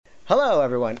Hello,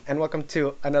 everyone, and welcome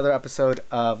to another episode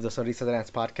of the Sorisa Dance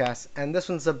Podcast. And this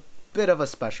one's a bit of a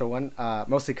special one,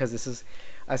 mostly because this is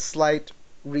a slight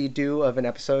redo of an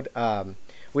episode.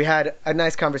 We had a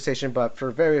nice conversation, but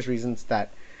for various reasons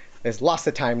that is lost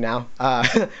of time now,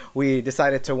 we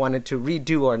decided to wanted to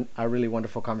redo our really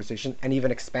wonderful conversation and even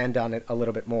expand on it a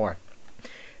little bit more.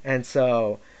 And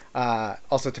so,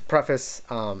 also to preface,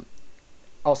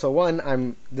 also one,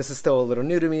 I'm this is still a little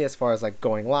new to me as far as like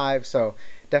going live, so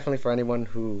definitely for anyone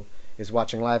who is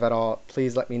watching live at all,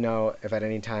 please let me know if at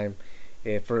any time,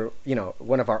 if for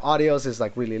one of our audios is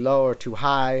like really low or too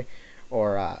high,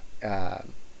 or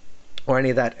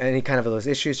any kind of those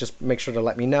issues. Just make sure to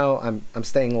let me know. I'm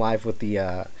staying live with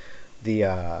the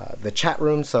chat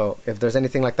room, so if there's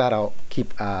anything like that, I'll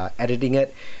keep editing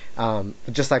it.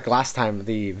 Just like last time,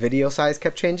 the video size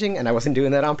kept changing, and I wasn't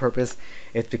doing that on purpose.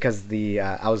 It's because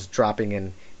I was dropping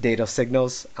in data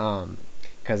signals.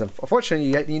 Because unfortunately,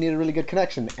 you need a really good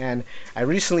connection, and I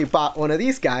recently bought one of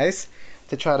these guys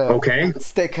to try to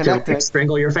stay connected. To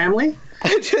strangle your family?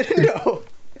 I didn't know.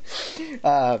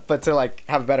 But to like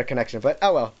have a better connection. But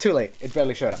oh well, too late. It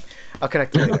barely showed up. I'll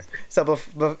connect it later. So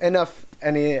enough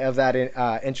any of that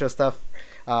intro stuff.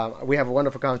 We have a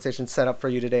wonderful conversation set up for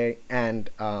you today, and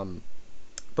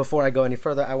before I go any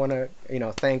further, I want to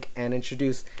thank and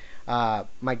introduce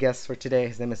my guest for today.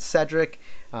 His name is Cedric.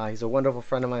 He's a wonderful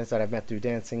friend of mine that I've met through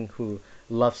dancing, who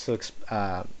loves to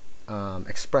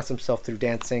express himself through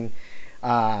dancing,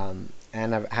 and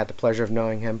I've had the pleasure of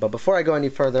knowing him. But before I go any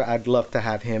further, I'd love to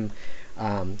have him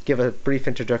give a brief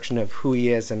introduction of who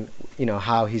he is and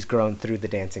how he's grown through the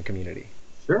dancing community.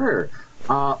 Sure.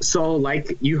 So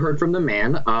like you heard from the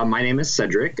man, my name is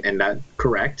Cedric, and that's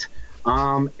correct.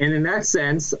 And in that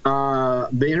sense,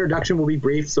 the introduction will be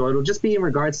brief, so it'll just be in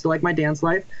regards to like my dance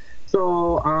life.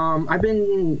 So I've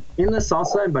been in the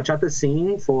salsa and bachata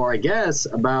scene for, I guess,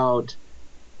 about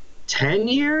 10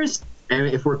 years. And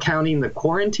if we're counting the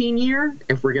quarantine year,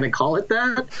 if we're going to call it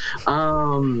that.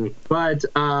 So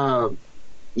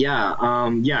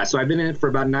I've been in it for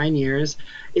about 9 years.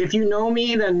 If you know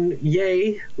me, then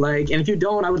yay. And if you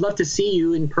don't, I would love to see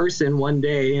you in person one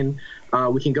day, and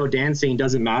we can go dancing.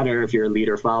 Doesn't matter if you're a lead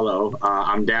or follow.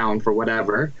 I'm down for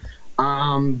whatever.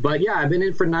 I've been in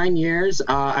it for 9 years.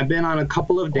 I've been on a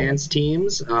couple of dance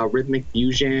teams, Rhythmic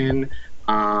Fusion,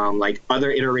 like other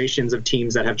iterations of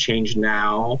teams that have changed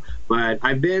now. But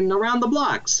I've been around the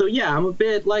block. So yeah, I'm a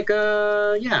bit like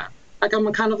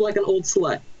I'm kind of like an old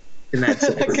slut in that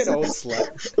sense. Like an old slut.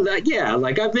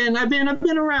 I've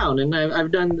been around, and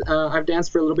I've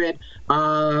danced for a little bit.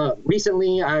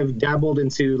 Recently I've dabbled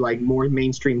into like more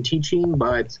mainstream teaching,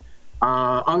 but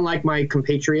unlike my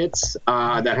compatriots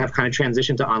that have kind of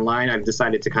transitioned to online, I've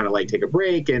decided to kind of like take a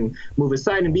break and move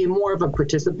aside and be more of a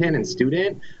participant and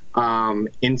student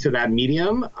into that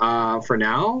medium for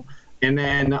now. And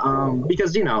then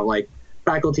because, like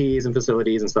faculties and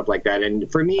facilities and stuff like that.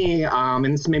 And for me, and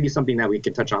this may be something that we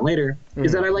can touch on later,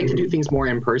 is that I like to do things more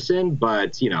in person,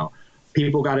 but,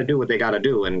 people got to do what they got to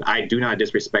do. And I do not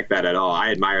disrespect that at all.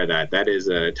 I admire that. That is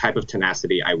a type of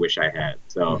tenacity I wish I had.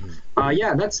 So,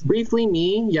 that's briefly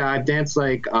me. Yeah, I've danced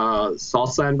like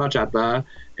salsa and bachata.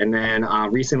 And then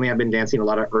recently I've been dancing a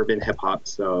lot of urban hip hop.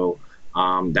 So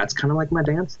that's kind of like my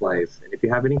dance life. And if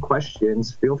you have any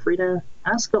questions, feel free to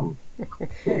ask them.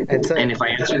 And if I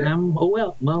answer them,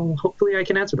 well, hopefully I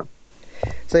can answer them.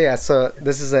 So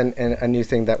this is a new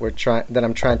thing that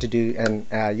I'm trying to do, and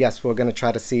yes, we're going to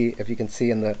try to see if you can see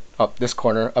in this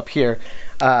corner up here.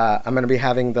 I'm going to be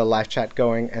having the live chat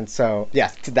going, and so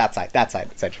yes, to that side,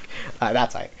 Cedric,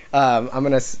 that side. I'm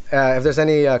gonna if there's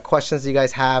any questions you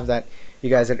guys have that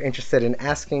you guys are interested in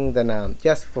asking, then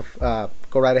yes, go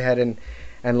right ahead and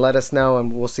let us know,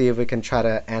 and we'll see if we can try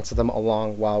to answer them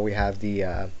along while we have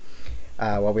the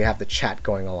chat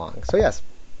going along. So yes.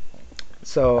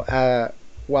 So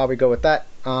while we go with that,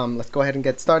 let's go ahead and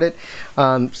get started.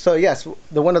 So yes,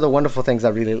 one of the wonderful things I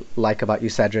really like about you,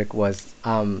 Cedric, was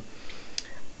one,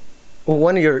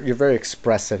 you're very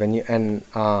expressive, and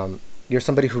you're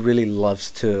somebody who really loves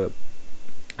to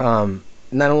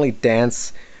not only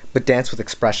dance, but dance with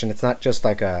expression. It's not just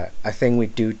like a thing we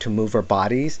do to move our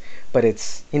bodies, but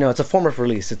it's it's a form of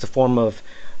release. It's a form of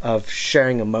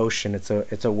sharing emotion. It's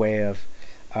a way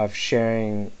of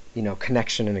sharing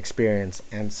connection and experience.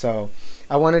 And so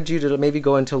I wanted you to maybe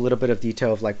go into a little bit of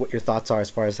detail of like what your thoughts are as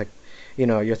far as like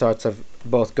your thoughts of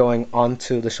both going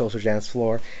onto the social dance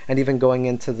floor and even going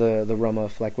into the realm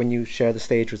of like when you share the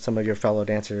stage with some of your fellow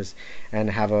dancers and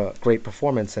have a great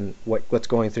performance, and what's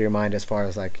going through your mind as far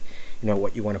as like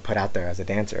what you want to put out there as a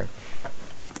dancer.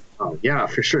 Oh, yeah,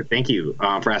 for sure. Thank you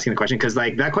for asking the question, because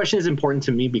like that question is important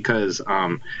to me because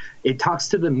it talks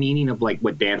to the meaning of like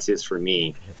what dance is for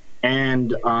me,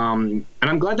 and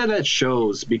I'm glad that that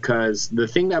shows, because the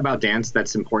thing that about dance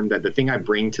that's important, that the thing I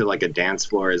bring to like a dance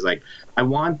floor is like I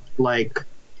want like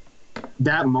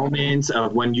that moment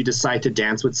of when you decide to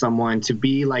dance with someone to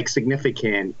be like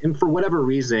significant, and for whatever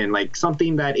reason, like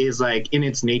something that is like in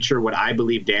its nature what I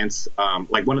believe dance,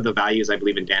 like one of the values I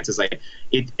believe in dance is like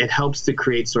it helps to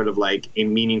create sort of like a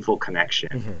meaningful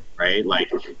connection, right? Like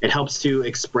it helps to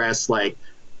express like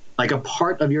a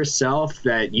part of yourself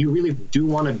that you really do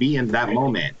want to be in that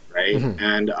moment, right?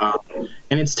 And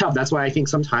it's tough. That's why I think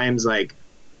sometimes like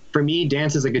for me,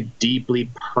 dance is like a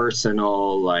deeply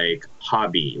personal like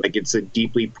hobby. Like it's a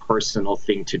deeply personal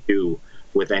thing to do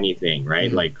with anything,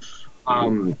 right? Like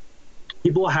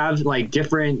people have like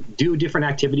different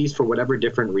activities for whatever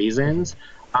different reasons.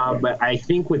 But I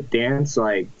think with dance,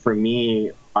 like for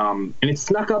me, and it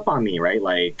snuck up on me, right?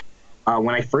 Like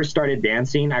when I first started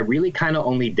dancing, I really kind of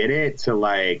only did it to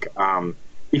like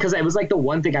because it was like the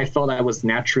one thing I felt I was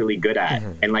naturally good at.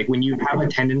 And like when you have a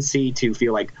tendency to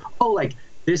feel like, oh, like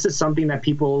this is something that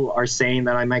people are saying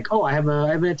that I'm like, oh, I have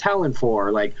a talent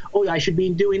for, like, oh, I should be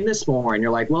doing this more. And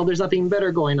you're like, well, there's nothing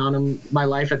better going on in my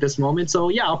life at this moment. So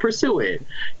yeah, I'll pursue it,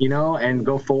 you know, and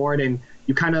go forward. And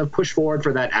you kind of push forward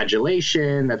for that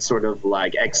adulation, that sort of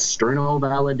like external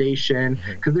validation,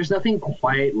 because there's nothing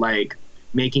quite like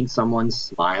making someone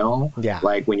smile,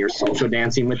 like when you're social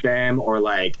dancing with them, or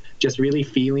like just really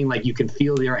feeling like you can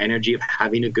feel their energy of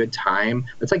having a good time.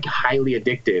 It's like highly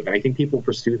addictive. And I think people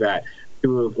pursue that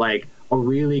to like a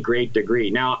really great degree.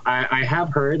 Now, I have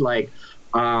heard like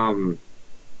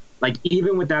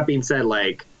even with that being said,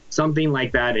 like something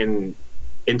like that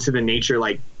into the nature,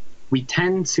 like we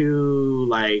tend to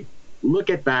like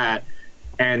look at that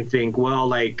and think, well,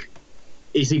 like,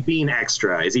 is he being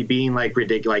extra? Is he being like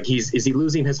ridiculous? Like is he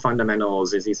losing his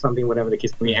fundamentals? Is he something, whatever the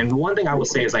case may be? And one thing I will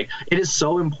say is like, it is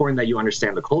so important that you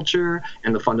understand the culture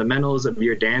and the fundamentals of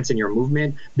your dance and your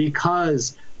movement,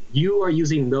 because you are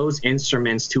using those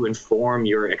instruments to inform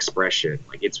your expression.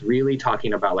 Like it's really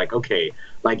talking about like, okay,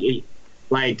 like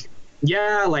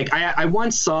I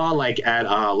once saw like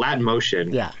at Latin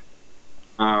Motion,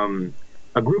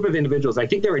 a group of individuals, I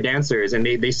think they were dancers, and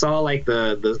they saw like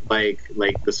the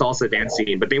salsa dance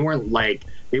scene, but they weren't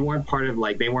part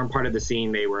of the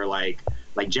scene. They were like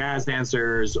jazz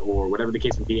dancers or whatever the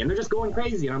case may be, and they're just going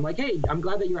crazy. And I'm like, hey, I'm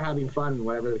glad that you're having fun,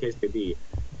 whatever the case may be.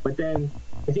 But then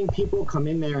I think people come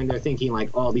in there and they're thinking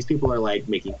like, oh, these people are like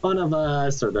making fun of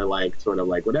us, or they're like sort of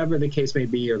like whatever the case may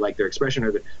be, or like their expression,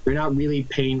 or they're not really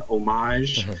paying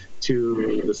homage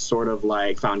to the sort of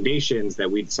like foundations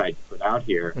that we decide to put out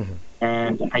here.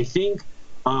 And I think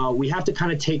we have to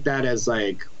kind of take that as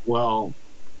like, well,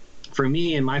 for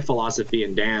me and my philosophy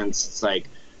in dance, it's like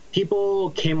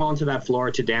people came onto that floor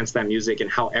to dance that music,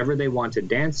 and however they want to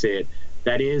dance it,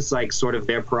 that is like sort of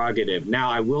their prerogative.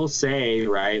 Now, I will say,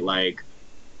 right, like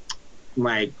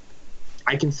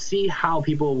I can see how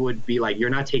people would be like, you're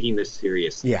not taking this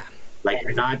seriously. Like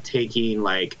you're not taking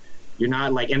like, you're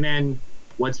not like, and then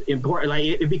what's important, like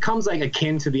it becomes like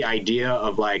akin to the idea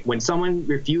of like when someone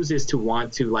refuses to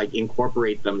want to like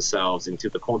incorporate themselves into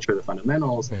the culture, the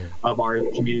fundamentals of our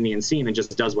community and scene, and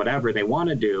just does whatever they want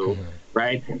to do,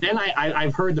 right? Then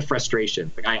I've heard the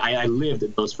frustration. Like I lived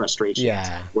those frustrations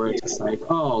where it's just like,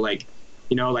 oh, like,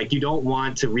 you know, like you don't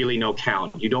want to really know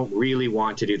count. You don't really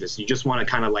want to do this. You just want to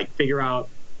kind of like figure out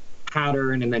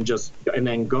pattern and then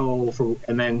go for,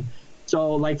 and then,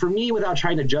 so like for me, without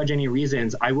trying to judge any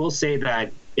reasons, I will say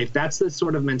that if that's the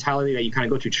sort of mentality that you kind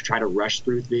of go to try to rush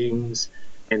through things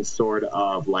and sort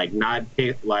of like not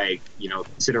pay like, you know,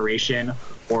 consideration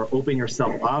or open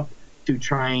yourself up to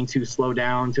trying to slow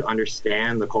down to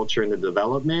understand the culture and the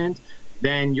development,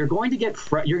 then you're going to get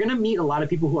you're going to meet a lot of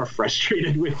people who are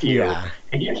frustrated with you,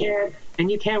 and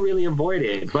you can't really avoid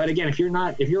it. But again, if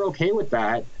you're okay with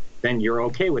that, then you're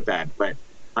okay with that. But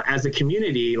as a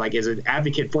community, like as an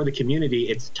advocate for the community,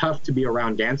 it's tough to be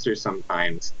around dancers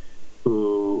sometimes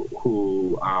who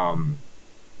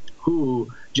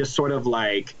just sort of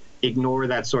like ignore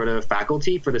that sort of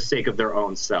faculty for the sake of their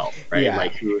own self, right?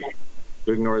 Like who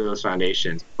ignore those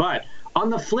foundations. But on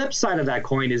the flip side of that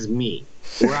coin is me,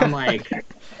 where I'm like,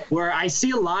 where I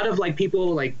see a lot of like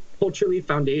people like culturally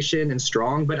foundation and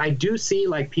strong, but I do see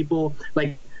like people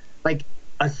like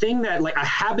a thing that like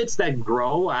habits that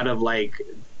grow out of like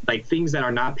things that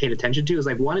are not paid attention to is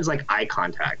like, one is like eye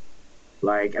contact.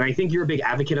 Like, and I think you're a big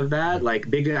advocate of that, like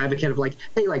big advocate of like,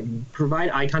 hey, like provide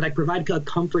eye contact, provide a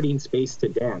comforting space to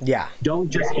dance. Yeah. Don't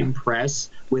just impress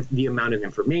with the amount of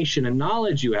information and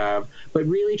knowledge you have, but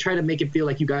really try to make it feel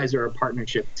like you guys are a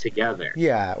partnership together.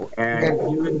 Yeah.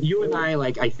 And you and I,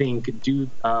 like, I think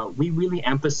we really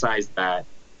emphasize that.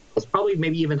 It's probably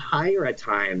maybe even higher at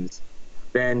times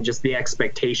than just the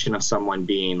expectation of someone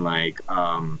being like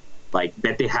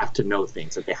that they have to know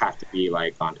things, that they have to be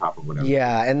like on top of whatever.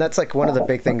 Yeah, and that's like one of the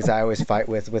big things I always fight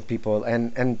with people,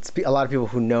 and a lot of people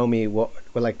who know me will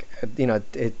like, you know,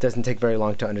 it doesn't take very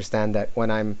long to understand that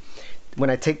when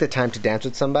I take the time to dance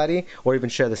with somebody or even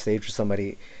share the stage with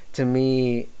somebody, to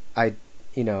me,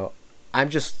 I'm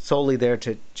just solely there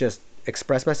to just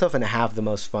express myself and have the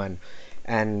most fun,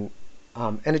 and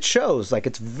it shows. Like,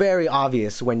 it's very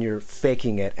obvious when you're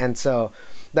faking it. And so,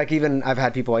 like, even I've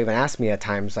had people even ask me at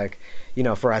times, like, you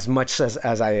know, for as much as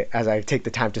I take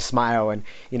the time to smile and,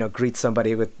 you know, greet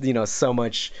somebody with, you know, so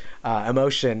much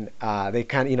emotion, they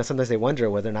kind of, you know, sometimes they wonder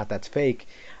whether or not that's fake.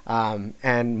 And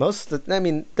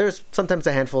there's sometimes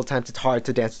a handful of times it's hard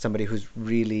to dance with somebody who's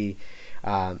really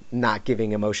not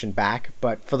giving emotion back,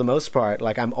 but for the most part,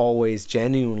 like, I'm always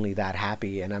genuinely that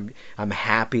happy, and I'm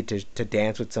happy to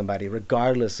dance with somebody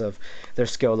regardless of their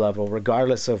skill level,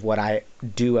 regardless of what I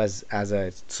do as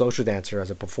a social dancer,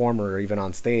 as a performer, or even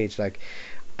on stage. Like,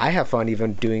 I have fun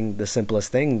even doing the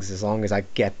simplest things as long as I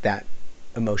get that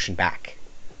emotion back.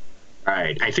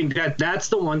 Right. I think that's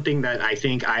the one thing that I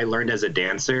think I learned as a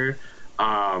dancer.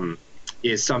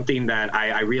 Is something that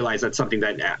I realize that's something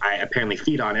that I apparently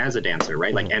feed on as a dancer,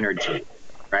 right? Like energy,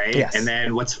 right? Yes. And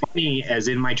then what's funny as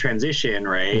in my transition,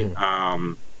 right?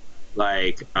 I'm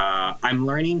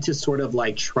learning to sort of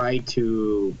like try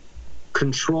to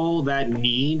control that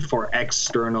need for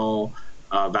external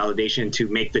validation to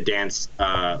make the dance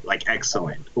like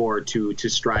excellent, or to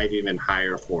strive even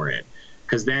higher for it.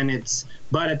 Because then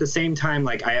but at the same time,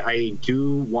 like I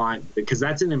do want, because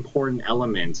that's an important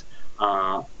element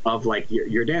of like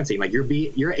your dancing, like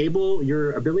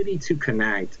your ability to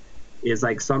connect is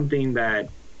like something that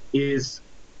is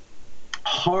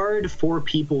hard for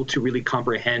people to really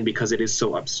comprehend because it is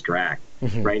so abstract,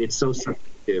 right? It's so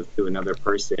subjective to another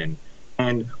person.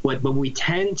 And what we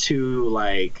tend to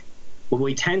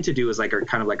do is like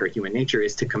our human nature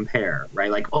is to compare, right?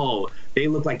 Like, oh, they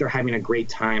look like they're having a great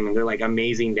time and they're like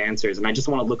amazing dancers, and I just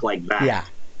want to look like that. Yeah.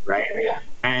 Right. Yeah.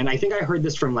 And I think I heard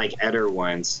this from like Eder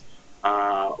once,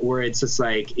 where it's just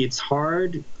like, it's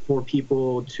hard for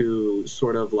people to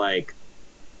sort of like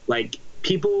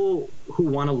people who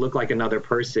want to look like another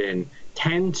person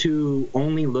tend to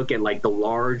only look at like the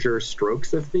larger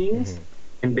strokes of things,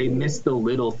 and they miss the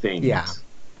little things. Yeah.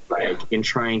 Like in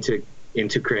trying to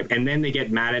create, and then they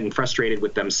get mad and frustrated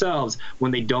with themselves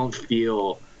when they don't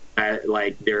feel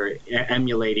like they're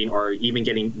emulating or even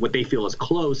getting what they feel is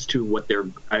close to what their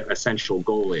essential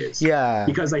goal is. Yeah.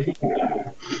 Because I think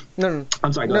No.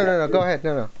 I'm sorry. No. Go ahead.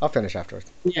 No. I'll finish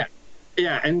afterwards. Yeah.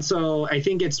 And so I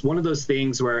think it's one of those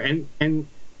things where, and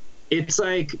it's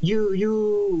like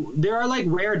there are like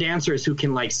rare dancers who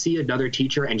can like see another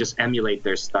teacher and just emulate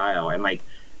their style, and like,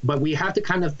 but we have to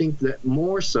kind of think that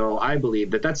more so, I believe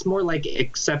that's more like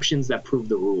exceptions that prove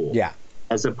the rule. Yeah.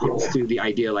 As opposed to the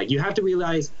idea, like, you have to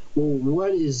realize, well,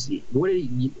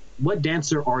 what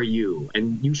dancer are you?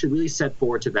 And you should really set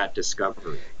forward to that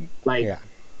discovery. Like,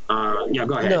 go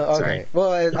ahead. No, okay. Sorry.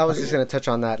 Well, I was just going to touch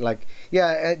on that. Like,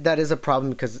 yeah, that is a problem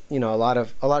because, you know, a lot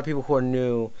of people who are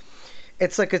new,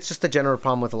 it's just a general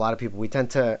problem with a lot of people. We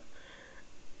tend to,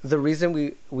 the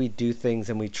reason we do things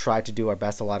and we try to do our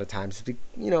best a lot of times,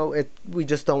 you know, we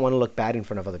just don't want to look bad in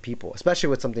front of other people, especially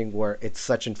with something where it's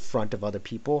such in front of other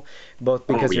people, both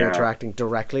because you're interacting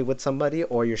directly with somebody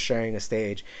or you're sharing a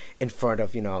stage in front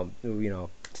of, you know,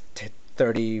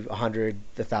 30, 100,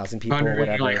 1,000 people,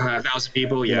 whatever. Like 1,000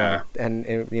 people, yeah. You know,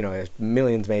 and you know,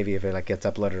 millions maybe if it like gets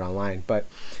uploaded online. But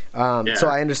so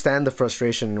I understand the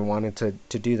frustration and wanting to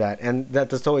do that, and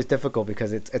that's always difficult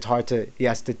because it's hard to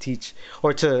teach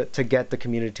or to get the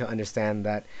community to understand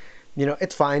that, you know,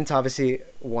 it's fine to obviously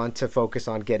want to focus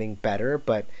on getting better,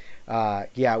 but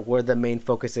where the main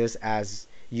focus is as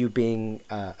you being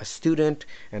a student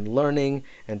and learning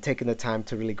and taking the time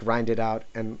to really grind it out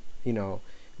and, you know,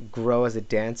 grow as a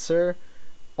dancer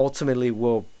ultimately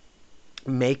will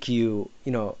make you,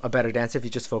 you know, a better dancer if you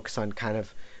just focus on kind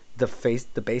of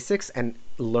the basics and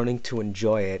learning to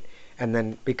enjoy it. And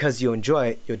then because you enjoy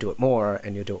it, you'll do it more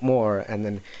and you'll do it more. And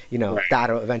then, you know,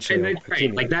 that'll eventually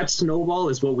accumulate. Like that snowball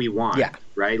is what we want. Yeah.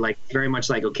 Right. Like very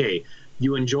much like, okay,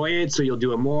 you enjoy it, so you'll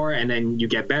do it more, and then you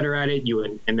get better at it.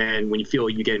 And then when you feel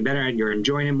you're getting better at it, you're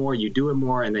enjoying it more, you do it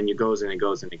more, and then it goes and it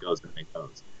goes and it goes and it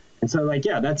goes. And so like,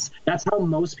 yeah, that's how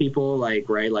most people like,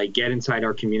 right, like get inside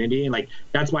our community. And like,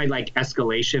 that's why like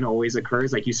escalation always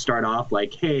occurs. Like you start off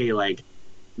like, hey, like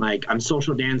I'm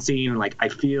social dancing and like I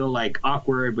feel like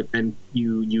awkward, but then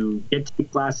you get to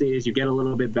classes, you get a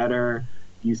little bit better,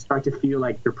 you start to feel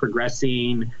like you're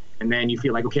progressing, and then you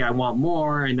feel like, okay, I want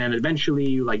more, and then eventually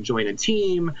you like join a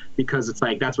team because it's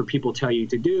like that's what people tell you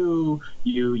to do.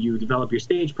 You develop your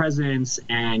stage presence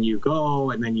and you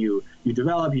go, and then you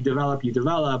develop,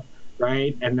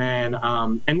 right? And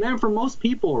then for most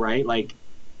people, right, like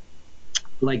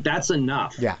that's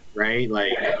enough. Yeah. Right.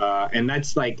 Like and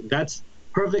that's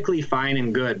perfectly fine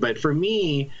and good. But for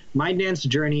me, my dance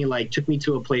journey like took me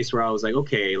to a place where I was like,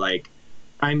 okay, like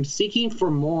I'm seeking for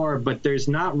more, but there's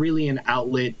not really an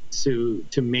outlet to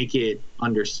make it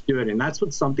understood. And that's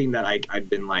what's something that I've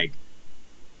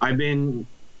been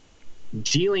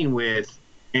dealing with,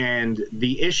 and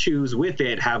the issues with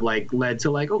it have like led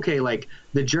to like, okay, like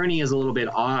the journey is a little bit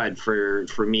odd for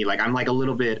me. Like I'm like a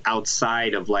little bit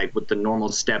outside of like what the normal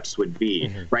steps would be,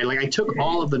 right? Like I took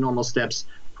all of the normal steps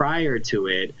prior to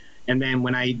it, and then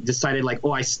when I decided like,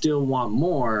 oh, I still want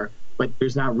more, but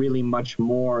there's not really much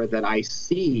more that I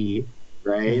see,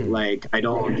 right? Like I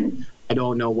don't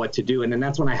know what to do, and then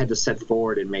that's when I had to set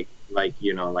forward and make like,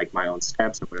 you know, like my own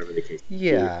steps and whatever the case.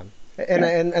 Yeah.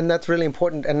 And that's really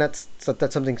important, and that's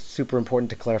something super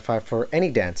important to clarify for any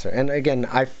dancer. And again,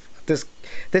 this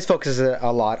focuses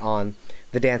a lot on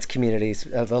the dance communities,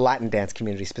 the Latin dance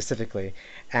community specifically,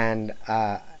 and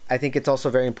I think it's also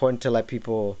very important to let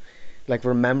people like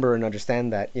remember and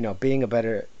understand that, you know, being a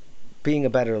better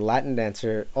Latin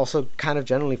dancer also kind of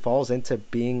generally falls into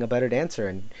being a better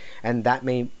dancer, and that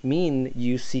may mean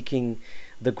you seeking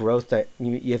the growth that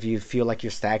if you feel like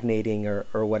you're stagnating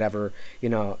or whatever. You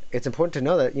know, it's important to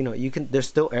know that, you know, there's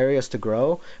still areas to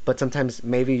grow, but sometimes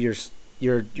maybe you're just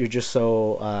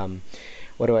so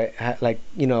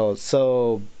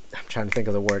so I'm trying to think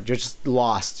of the word. You're just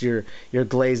lost. You're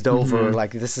glazed over.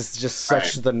 Like this is just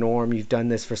such the norm. You've done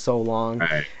this for so long,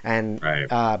 and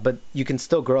but you can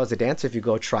still grow as a dancer if you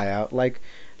go try out like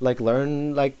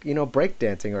learn like, you know, break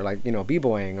dancing or like, you know,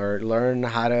 b-boying, or learn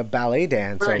how to ballet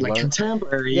dance, or like learn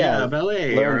contemporary,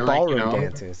 ballet, learn or ballroom like, you know,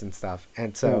 dances and stuff.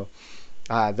 And so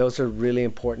those are really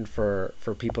important for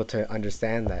people to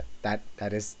understand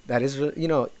that is you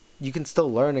know, you can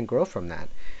still learn and grow from that.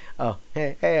 Oh,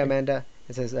 hey Amanda.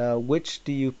 It says, which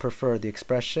do you prefer, the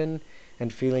expression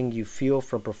and feeling you feel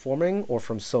from performing or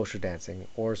from social dancing?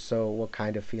 Or so what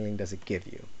kind of feeling does it give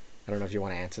you? I don't know if you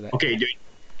want to answer that. Okay,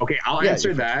 I'll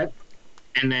answer that,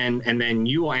 and then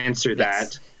you will answer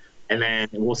that, and then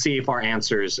we'll see if our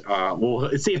answers,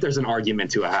 we'll see if there's an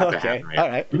argument to have to happen. Right? All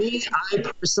right. Me, I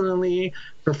personally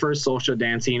prefer social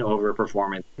dancing over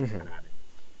performance.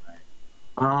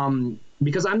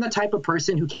 Because I'm the type of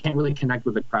person who can't really connect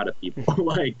with a crowd of people.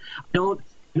 Like, I don't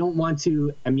want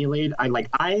to emulate.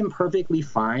 I am perfectly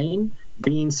fine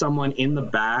being someone in the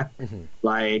back,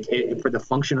 like for the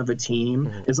function of a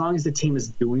team, as long as the team is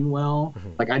doing well.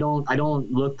 Like I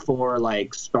don't look for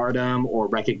like stardom or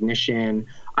recognition.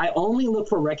 I only look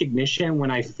for recognition when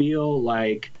I feel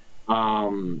like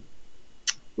there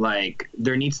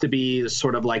needs to be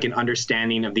sort of like an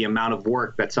understanding of the amount of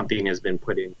work that something has been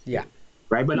put in. Yeah.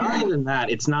 Right. But other than that,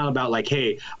 it's not about like,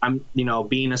 hey, I'm, you know,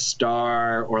 being a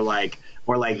star or like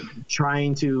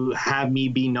trying to have me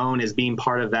be known as being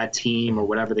part of that team or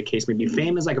whatever the case may be.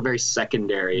 Fame is like a very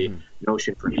secondary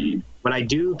notion for me. What I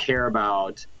do care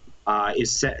about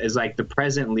is like the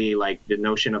presently, like the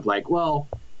notion of like, well,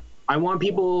 I want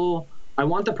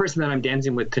the person that I'm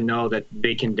dancing with to know that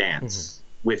they can dance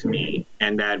with me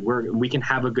and that we can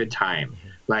have a good time.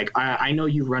 Like I know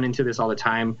you run into this all the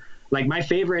time. Like my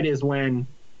favorite is when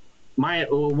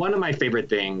one of my favorite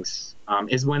things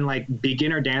is when like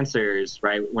beginner dancers,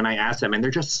 right? When I ask them and they're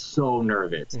just so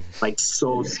nervous, like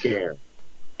so scared.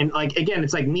 And like, again,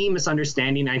 it's like me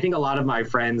misunderstanding. I think a lot of my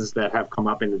friends that have come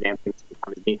up in the dancing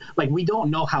scene, like we don't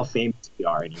know how famous we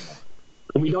are anymore.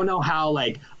 And we don't know how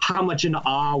much in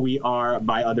awe we are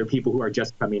by other people who are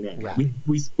just coming in. Yeah.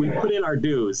 We put in our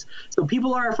dues. So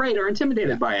people are afraid or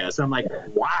intimidated by us. And I'm like,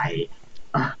 why?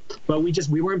 But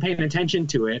we weren't paying attention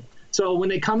to it. So when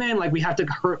they come in, like we have to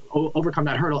overcome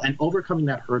that hurdle, and overcoming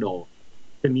that hurdle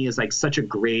to me is like such a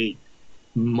great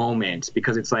moment,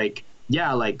 because it's like,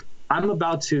 yeah, like I'm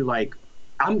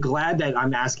glad that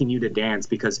I'm asking you to dance,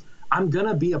 because I'm going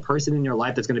to be a person in your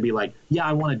life that's going to be like, yeah,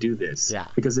 I want to do this. Yeah.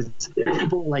 Because it's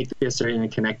people like this are going to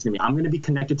connect to me. I'm going to be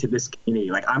connected to this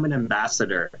community. Like I'm an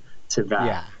ambassador to that.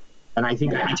 Yeah. And I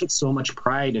think I take so much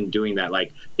pride in doing that,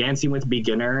 like dancing with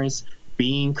beginners,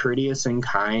 being courteous and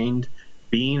kind,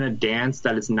 being a dance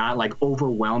that is not like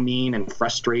overwhelming and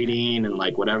frustrating and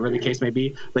like whatever the case may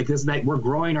be. Like this, that we're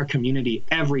growing our community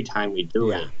every time we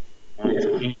do it,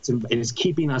 and it's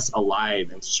keeping us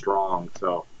alive and strong.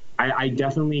 So I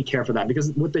definitely care for that,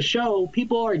 because with the show,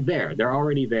 people are there; they're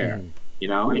already there, you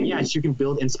know. And yes, you can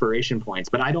build inspiration points,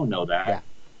 but I don't know that. Yeah.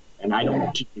 And I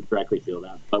don't directly feel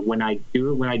that. But when I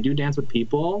do dance with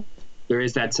people, there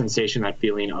is that sensation, that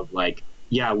feeling of like,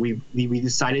 yeah, we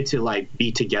decided to like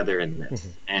be together in this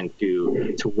and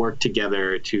to work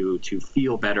together to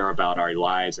feel better about our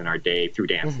lives and our day through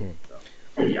dancing.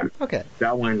 So, yeah. Okay.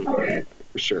 That one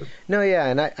for sure. No, yeah,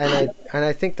 and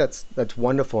I think that's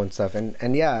wonderful and stuff.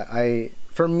 And yeah,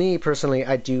 for me personally,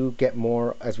 I do get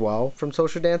more as well from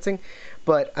social dancing.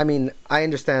 But I mean, I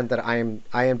understand that I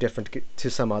am different to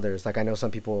some others. Like I know some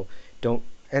people don't,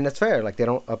 and that's fair. Like they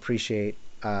don't appreciate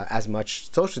as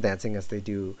much social dancing as they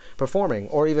do performing,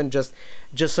 or even just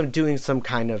doing some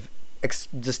kind of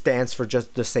just dance for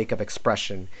just the sake of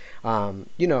expression. I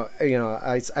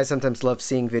sometimes love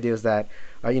seeing videos that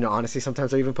honestly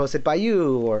sometimes are even posted by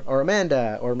you or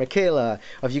Amanda or Michaela,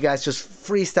 of you guys just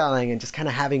freestyling and just kind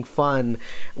of having fun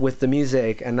with the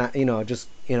music, and not,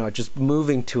 just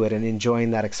moving to it and enjoying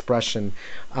that expression.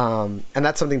 And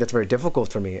that's something that's very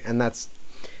difficult for me, and that's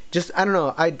just, I don't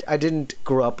know, I didn't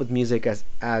grow up with music as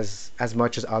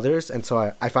much as others, and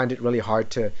so I find it really hard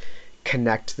to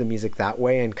connect the music that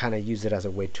way and kind of use it as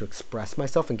a way to express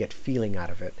myself and get feeling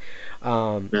out of it.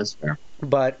 That's fair.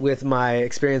 But with my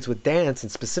experience with dance,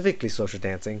 and specifically social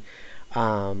dancing,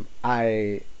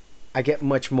 I get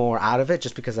much more out of it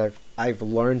just because I've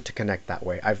learned to connect that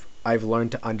way. I've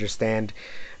learned to understand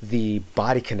the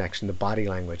body connection, the body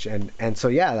language, and so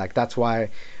yeah, like that's why.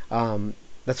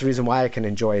 That's the reason why I can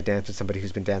enjoy a dance with somebody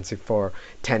who's been dancing for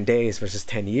 10 days versus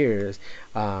 10 years,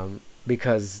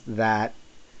 because that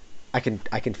I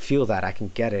can feel that, I can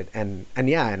get it, and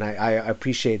I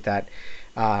appreciate that,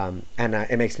 and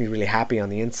it makes me really happy on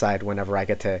the inside whenever I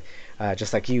get to,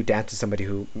 just like you, dance to somebody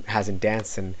who hasn't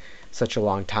danced in such a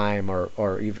long time, or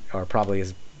probably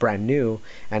is brand new,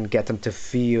 and get them to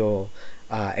feel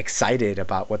excited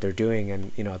about what they're doing,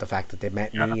 and the fact that they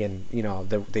met me, and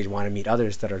they want to meet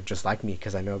others that are just like me,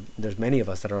 because I know there's many of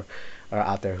us that are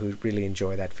out there who really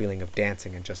enjoy that feeling of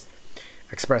dancing and just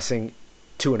expressing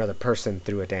to another person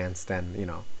through a dance than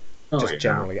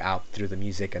generally out through the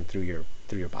music and through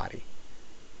your body.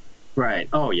 Right.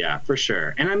 Oh yeah, for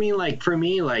sure. And I mean, like for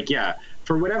me, like yeah,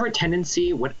 for whatever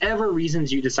tendency, whatever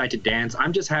reasons you decide to dance,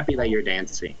 I'm just happy that you're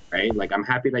dancing, right? Like I'm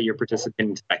happy that you're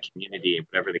participating in that community,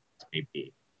 whatever the case may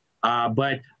be.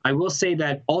 But I will say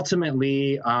that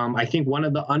ultimately, I think one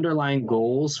of the underlying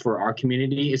goals for our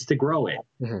community is to grow it,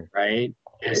 right?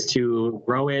 Is to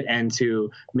grow it and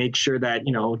to make sure that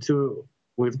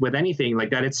with anything like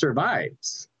that, it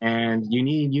survives. And you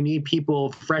need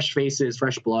people, fresh faces,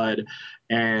 fresh blood,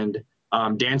 and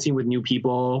dancing with new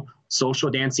people. Social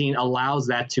dancing allows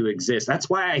that to exist. That's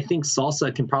why I think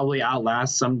salsa can probably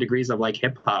outlast some degrees of like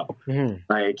hip hop,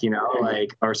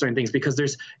 like or certain things, because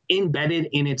there's embedded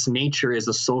in its nature is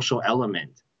a social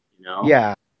element,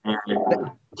 Yeah.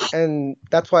 And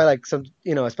that's why, like, some,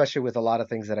 especially with a lot of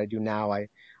things that I do now, I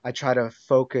try to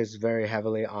focus very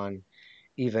heavily on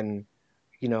even,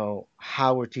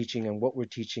 how we're teaching and what we're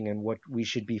teaching and what we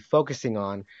should be focusing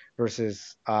on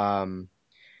versus,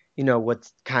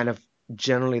 what's kind of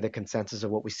generally the consensus of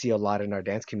what we see a lot in our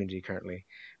dance community currently,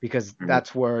 because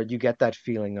that's where you get that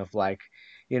feeling of like,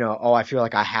 oh, I feel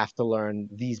like I have to learn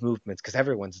these movements because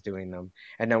everyone's doing them,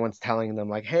 and no one's telling them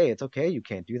like, hey, it's okay, you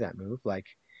can't do that move. Like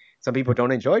some people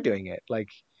don't enjoy doing it. Like,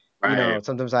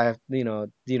 sometimes I have,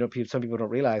 some people don't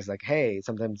realize like, hey,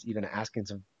 sometimes even asking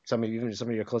some of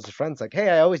your closest friends, like, hey,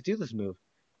 I always do this move.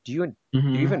 Do you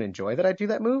even enjoy that I do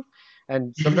that move?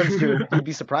 And sometimes you'd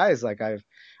be surprised. Like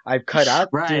I've cut out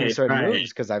doing certain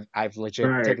moves because I've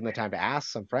legit taken the time to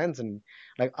ask some friends, and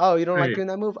like, oh, you don't like doing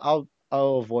that move? I'll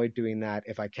avoid doing that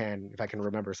if I can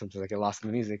remember, sometimes I get lost in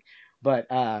the music. But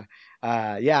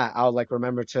I'll like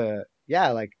remember to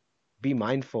like be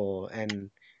mindful and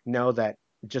know that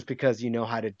just because you know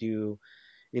how to do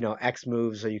X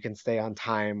moves, or you can stay on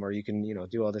time, or you can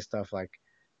do all this stuff, like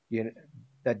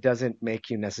that doesn't make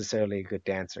you necessarily a good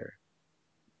dancer.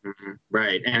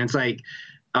 Right. And it's like,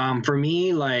 for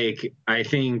me, like I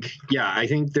think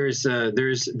there's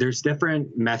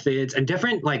different methods and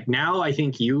different, like now I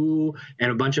think you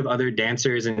and a bunch of other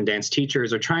dancers and dance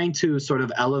teachers are trying to sort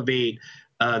of elevate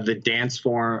the dance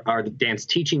form or the dance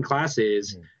teaching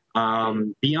classes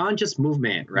beyond just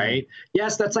movement, right?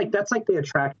 Yes, that's like the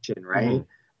attraction, right?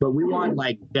 But we want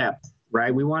like depth,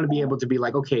 right? We want to be able to be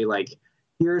like, okay, like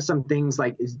here are some things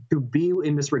like to be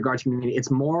in this regard to community.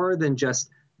 It's more than just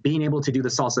being able to do the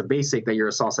salsa basic, that you're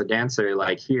a salsa dancer,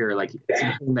 like here, like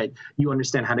something that you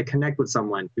understand how to connect with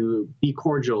someone, to be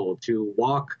cordial, to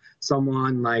walk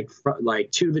someone like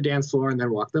to the dance floor and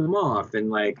then walk them off, and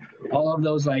like all of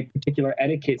those like particular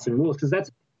etiquettes and rules, because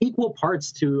that's equal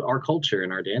parts to our culture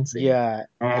and our dancing. Yeah,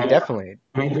 definitely.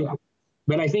 I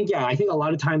think a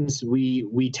lot of times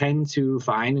we tend to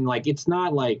find, and like it's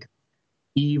not like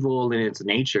evil in its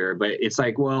nature, but it's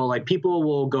like, well, like people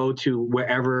will go to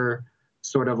wherever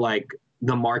sort of like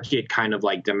the market kind of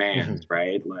like demands,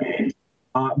 right? Like,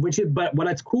 but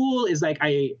what's cool is like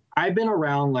I've been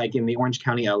around like in the Orange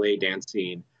County, LA dance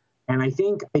scene, and I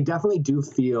think I definitely do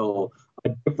feel a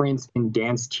difference in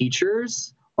dance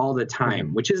teachers all the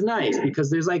time, which is nice because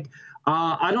there's like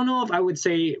I don't know if I would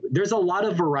say there's a lot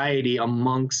of variety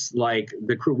amongst like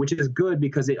the crew, which is good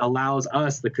because it allows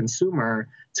us, the consumer,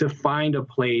 to find a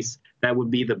place that would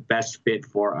be the best fit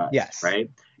for us. Yes. Right.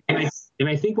 And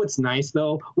I think what's nice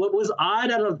though, what was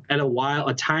odd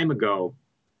a time ago,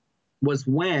 was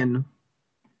when,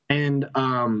 and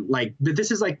like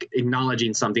this is like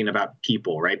acknowledging something about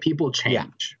people, right? People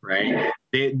change, right?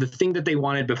 The thing that they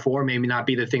wanted before may not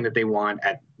be the thing that they want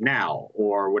at now,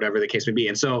 or whatever the case may be.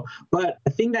 And so, but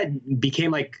the thing that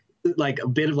became like a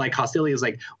bit of like hostility is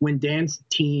like when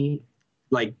dancers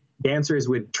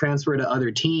would transfer to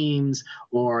other teams,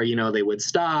 or they would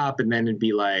stop, and then it'd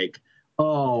be like,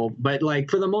 oh, but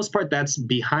like for the most part, that's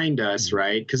behind us,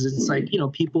 right? Because it's like,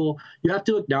 people, you have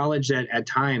to acknowledge that at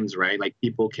times, right? Like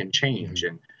people can change.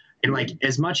 And like,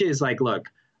 as much as like, look,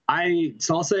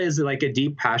 salsa is like a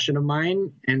deep passion of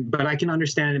mine, but I can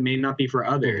understand it may not be for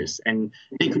others. And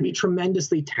they could be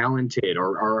tremendously talented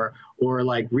or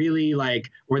like really like,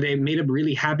 or they made them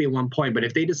really happy at one point, but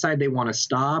if they decide they want to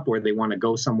stop or they want to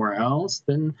go somewhere else,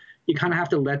 then you kind of have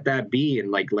to let that be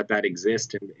and like let that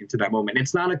exist into that moment.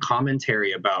 It's not a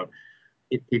commentary about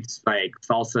it's like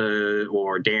salsa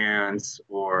or dance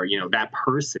or that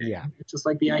person. Yeah. It's just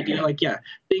like the idea, like, yeah,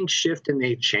 things shift and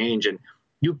they change, and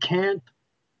you can't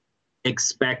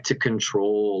expect to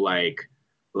control like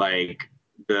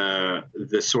the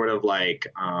sort of like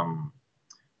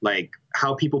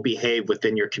how people behave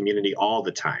within your community all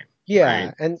the time.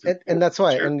 Yeah, right? and that's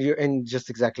why, Sure. and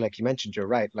just exactly like you mentioned, you're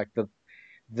right. Like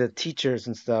the teachers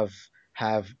and stuff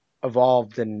have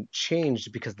evolved and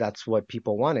changed because that's what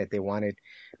people wanted. They wanted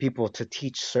people to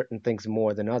teach certain things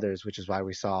more than others, which is why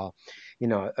we saw,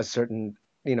 a certain,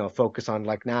 focus on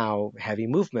like now heavy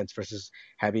movements versus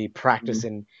heavy practice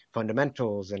in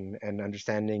fundamentals and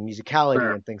understanding musicality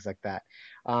Sure. and things like that.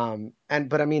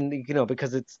 But I mean,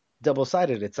 because it's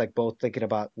double-sided. It's like both thinking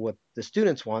about what the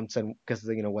students wants and because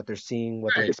what they're seeing,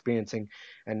 what they're Right. experiencing,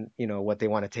 and what they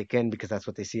want to take in because that's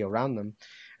what they see around them,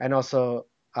 and also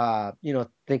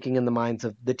thinking in the minds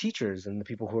of the teachers and the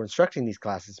people who are instructing these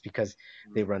classes because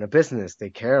they run a business.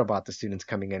 They care about the students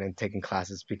coming in and taking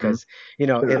classes because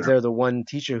if they're the one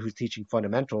teacher who's teaching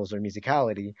fundamentals or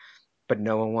musicality, but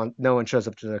no one shows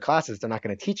up to their classes, they're not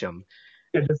going to teach them.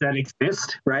 Does that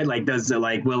exist, right? Like, does it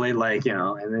like, will it like,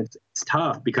 and it's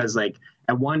tough because like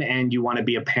at one end you want to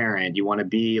be a parent, you want to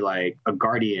be like a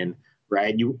guardian,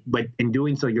 right? But in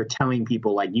doing so, you're telling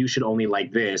people like you should only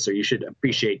like this or you should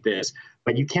appreciate this,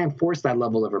 but you can't force that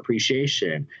level of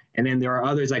appreciation. And then there are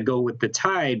others that go with the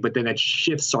tide, but then it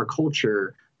shifts our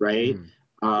culture, right?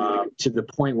 To the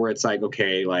point where it's like,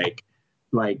 okay, like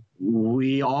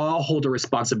we all hold a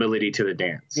responsibility to the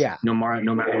dance. Yeah. No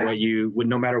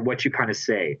matter what you kind of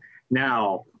say.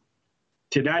 Now,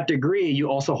 to that degree, you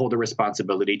also hold a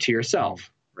responsibility to yourself,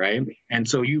 right? And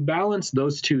so you balance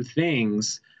those two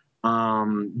things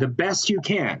the best you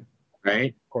can,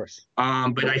 right? Of course.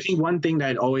 But I think one thing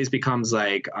that always becomes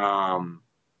like, and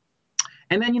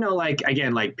then like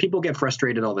again, like people get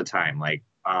frustrated all the time, like,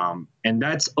 and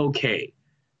that's okay.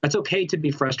 That's okay to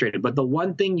be frustrated. But the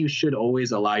one thing you should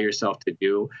always allow yourself to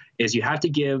do is you have to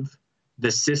give the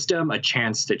system a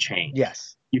chance to change.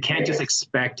 Yes. You can't just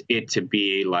expect it to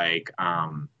be like,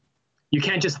 you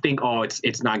can't just think, oh,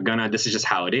 it's not gonna, this is just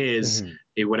how it is,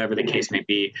 whatever the case may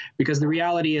be. Because the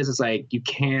reality is like, you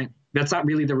can't, that's not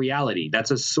really the reality. That's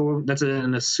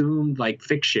an assumed like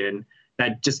fiction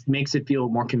that just makes it feel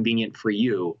more convenient for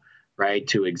you, right,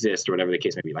 to exist or whatever the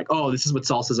case may be. Like, oh, this is what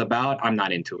salsa is about. I'm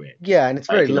not into it. Yeah, and it's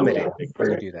very limiting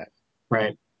to do that.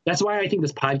 Right. That's why I think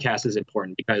this podcast is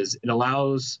important because it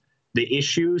allows the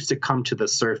issues to come to the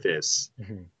surface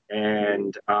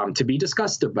and to be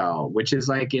discussed about, which is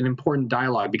like an important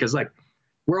dialogue because like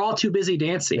we're all too busy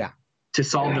dancing to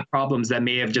solve the problems that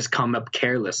may have just come up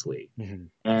carelessly.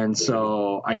 And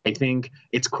so I think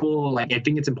it's cool. Like, I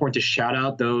think it's important to shout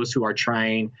out those who are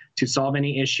trying to solve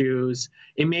any issues.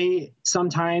 It may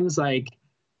sometimes like,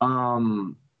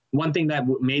 one thing that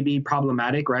may be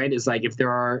problematic, right, is like if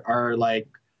there are like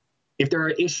if there are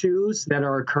issues that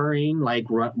are occurring, like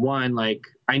one, like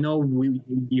I know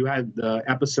you had the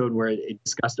episode where it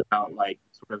discussed about like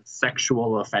sort of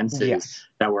sexual offenses Yes.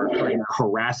 that were occurring,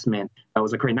 harassment that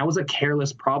was occurring. That was a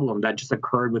careless problem that just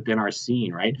occurred within our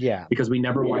scene, right? Yeah. Because we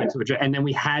never wanted to address, and then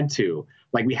we had to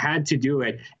do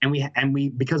it, and we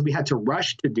because we had to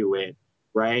rush to do it,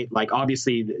 right? Like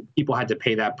obviously people had to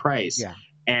pay that price, Yeah.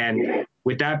 and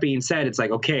with that being said, it's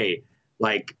like okay,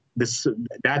 like this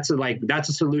that's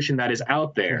a solution that is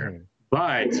out there, Mhm.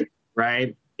 but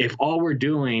right, if all we're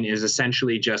doing is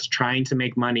essentially just trying to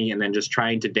make money and then just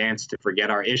trying to dance to forget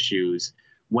our issues,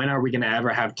 when are we going to ever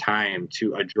have time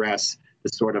to address the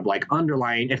sort of like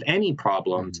underlying, if any,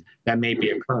 problems Mhm. that may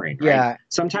be occurring, right? Yeah.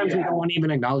 Sometimes we don't want to even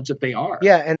acknowledge that they are,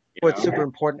 Yeah, and you what's super know.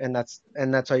 important, and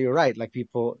that's why you're right. Like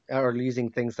people are using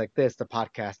things like this, the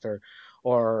podcast,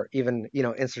 or even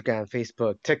Instagram,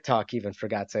 Facebook, TikTok, even for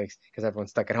God's sakes, because everyone's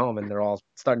stuck at home and they're all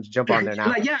starting to jump on there now.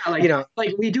 Like yeah, You know,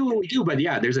 like we do what we do, but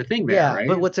yeah, there's a thing there, yeah. But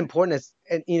right? what's important is,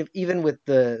 and even with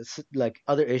the like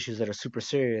other issues that are super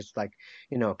serious, like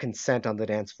consent on the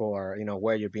dance floor,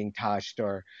 where you're being touched,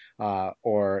 or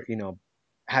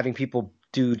having people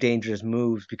do dangerous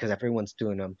moves because everyone's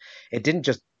doing them. It didn't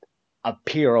just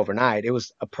appear overnight. It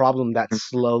was a problem that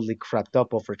slowly crept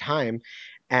up over time,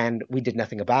 and we did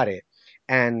nothing about it.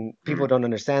 And people Mhm. don't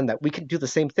understand that we can do the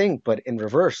same thing, but in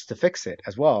reverse to fix it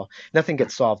as well. Nothing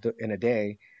gets solved in a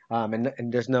day, and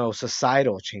there's no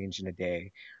societal change in a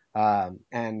day.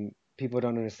 And people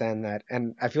don't understand that.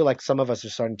 And I feel like some of us are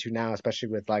starting to now, especially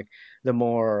with like the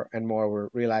more and more we're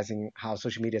realizing how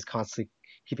social media is constantly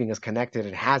keeping us connected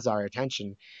and has our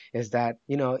attention, is that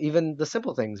even the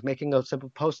simple things, making a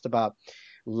simple post about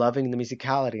loving the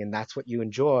musicality and that's what you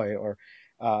enjoy, or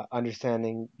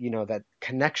understanding that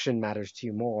connection matters to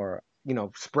you more,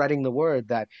 spreading the word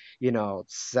that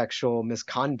sexual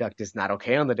misconduct is not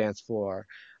okay on the dance floor.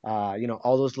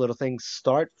 All those little things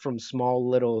start from small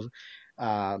little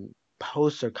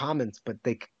posts or comments, but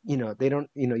they don't,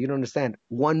 you don't understand.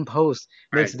 One post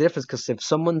makes Right, a difference, because if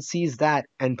someone sees that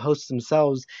and posts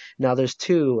themselves, now there's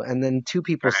two, and then two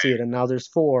people see it, right. and now there's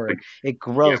four, But and it yeah,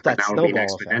 grows, but that that would be an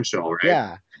snowball effect. exponential, right?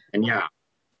 Yeah. And yeah,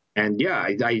 and yeah,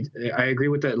 I agree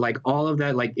with that. Like all of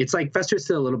that, like it's like festers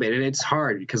still a little bit, and it's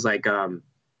hard because like I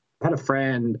had a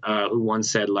friend who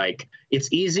once said like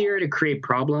it's easier to create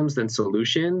problems than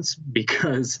solutions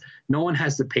because no one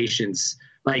has the patience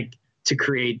like to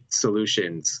create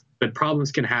solutions, but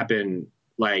problems can happen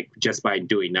like just by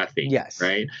doing nothing, Yes.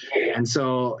 right? And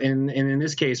so in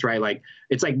this case, right, like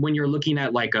it's like when you're looking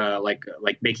at like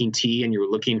making tea and you're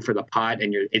looking for the pot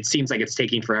and it seems like it's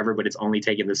taking forever, but it's only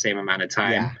taking the same amount of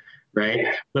time, Yeah. right?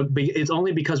 But it's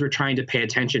only because we're trying to pay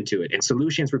attention to it, and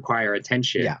solutions require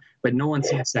attention, Yeah. but no one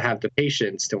seems to have the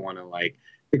patience to want to like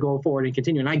to go forward and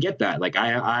continue. And I get that. Like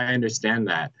I understand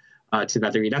that to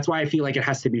that degree. That's why I feel like it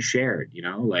has to be shared.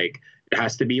 Like it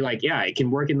has to be like yeah, it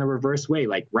can work in the reverse way.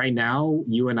 Like right now,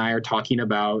 you and I are talking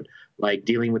about like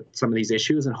dealing with some of these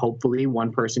issues, and hopefully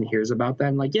one person hears about that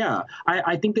and like yeah,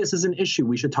 I think this is an issue.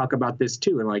 We should talk about this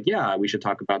too. And like yeah, we should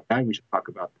talk about that. We should talk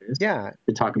about this. Yeah.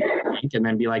 To talk about blank, and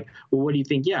then be like, well, what do you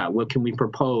think? Yeah, what can we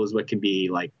propose? What can be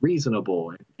like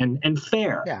reasonable and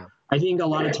fair? Yeah. I think a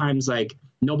lot of times like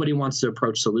nobody wants to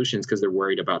approach solutions because they're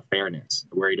worried about fairness,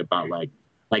 worried about like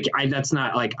that's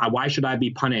not like why should I be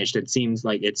punished? It seems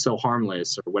like it's so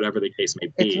harmless or whatever the case may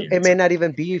be. And It it's may like, not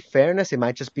even be fairness. It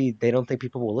might just be they don't think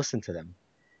people will listen to them.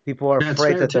 People are that's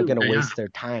afraid fair that they're too. going to Yeah. waste their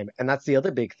time, and that's the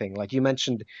other big thing. Like you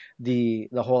mentioned, the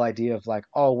whole idea of like,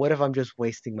 oh, what if I'm just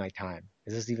wasting my time?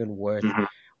 Is this even worth Mm-hmm.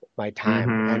 my time?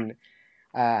 Mm-hmm.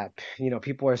 And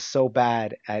people are so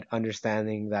bad at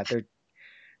understanding that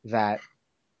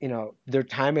their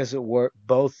time is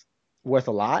both worth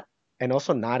a lot and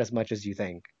also not as much as you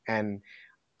think. And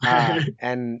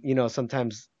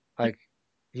sometimes, like,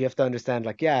 you have to understand,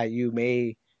 like, yeah, you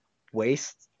may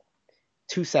waste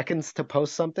 2 seconds to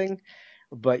post something,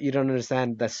 but you don't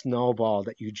understand the snowball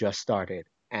that you just started.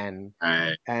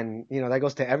 Right. And that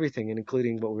goes to everything, and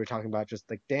including what we were talking about, just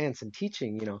like dance and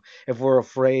teaching. If we're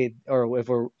afraid, or if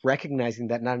we're recognizing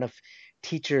that not enough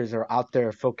teachers are out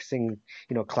there focusing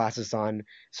classes on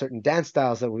certain dance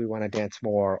styles that we want to dance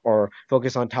more, or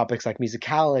focus on topics like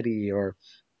musicality, or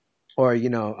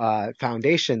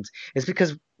foundations, it's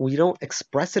because we don't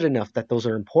express it enough that those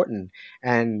are important.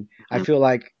 And I Mhm. feel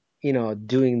like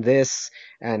doing this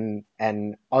and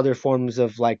other forms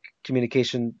of like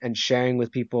communication and sharing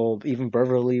with people, even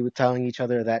verbally, with telling each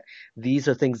other that these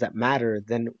are things that matter,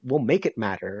 then we'll make it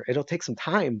matter. It'll take some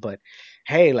time, but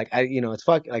hey, like it's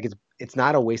like it's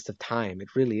not a waste of time.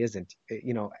 It really isn't.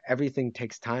 Everything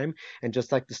takes time, and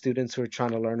just like the students who are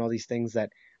trying to learn all these things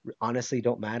that honestly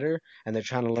don't matter, and they're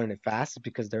trying to learn it fast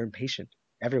because they're impatient.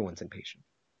 Everyone's impatient.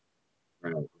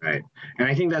 Right, right. And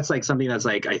I think that's like something that's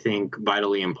like I think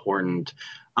vitally important.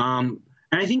 And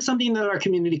I think something that our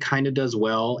community kind of does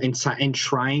well in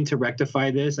trying to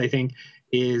rectify this, I think,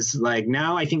 is like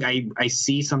now I think I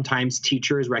see sometimes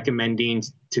teachers recommending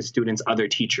to students other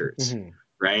teachers, Hmm.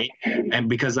 right? And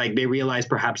because like they realize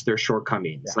perhaps their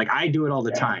shortcomings. Yeah. Like I do it all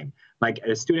the time. Like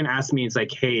a student asks me, it's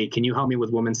like, hey, can you help me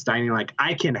with women's styling? Like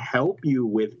I can help you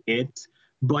with it,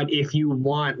 but if you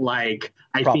want, like,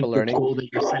 I Proper think the learning. goal that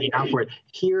you're setting out for it,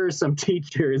 here are some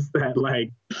teachers that,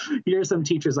 like, here are some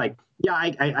teachers, like,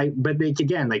 yeah, but they,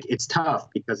 again, like, it's tough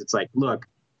because it's like, look,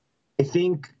 I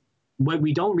think what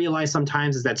we don't realize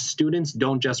sometimes is that students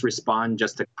don't just respond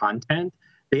just to content.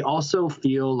 They also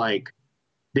feel like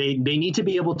they need to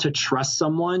be able to trust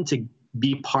someone to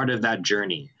be part of that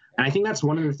journey. And I think that's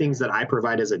one of the things that I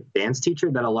provide as a dance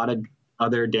teacher that a lot of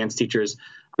other dance teachers,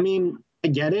 I mean, I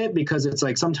get it because it's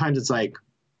like sometimes it's like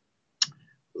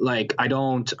I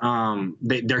don't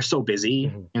they're so busy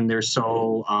Hmm. and they're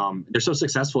so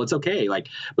successful. It's okay. Like,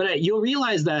 but you'll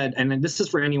realize that, and this is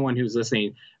for anyone who's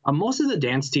listening, most of the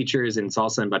dance teachers in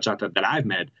salsa and bachata that I've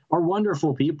met are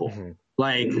wonderful people. Hmm.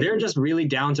 Like they're just really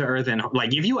down to earth, and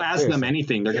like if you ask them Seriously.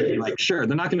 anything, they're gonna be like, sure.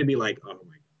 They're not gonna be like, oh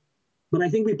my. But I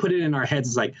think we put it in our heads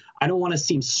as like, I don't want to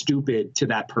seem stupid to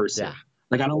that person. Yeah.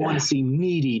 Like I don't want to seem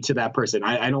needy to that person.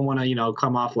 I don't want to,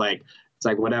 come off like it's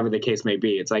like whatever the case may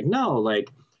be. It's like, no, like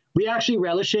we actually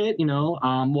relish it,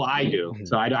 well, I do. Hmm.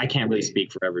 So I can't really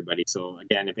speak for everybody. So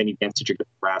again, if any dance teacher gets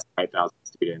harassed by 1,000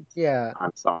 students, Yeah.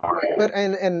 I'm sorry. But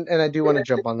and I do want to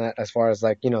jump on that as far as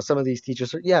like, some of these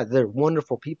teachers are, yeah, they're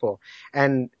wonderful people.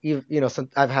 And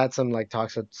I've had some like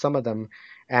talks with some of them,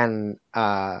 and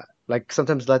like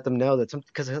sometimes let them know that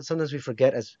because sometimes we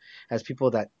forget as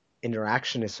people that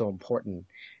interaction is so important.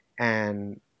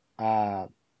 And uh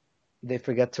they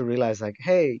forget to realize like,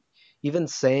 hey, even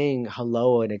saying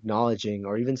hello and acknowledging,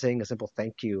 or even saying a simple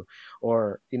thank you,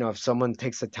 or if someone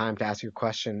takes the time to ask you a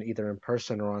question either in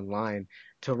person or online,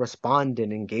 to respond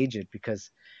and engage it,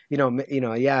 because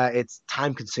yeah, it's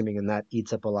time consuming and that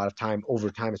eats up a lot of time over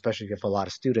time, especially if you have a lot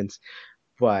of students.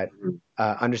 But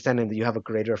understanding that you have a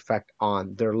greater effect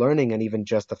on their learning, and even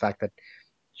just the fact that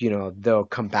they'll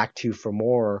come back to you for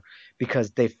more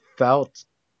because they felt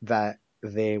that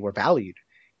they were valued,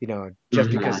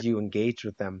 just because you engaged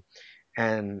with them.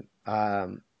 And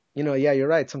yeah, you're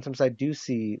right, sometimes I do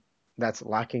see that's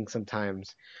lacking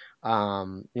sometimes.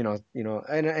 And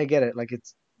I get it, like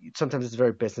it's sometimes it's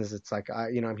very business. It's like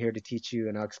I'm here to teach you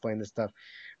and I'll explain this stuff,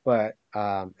 but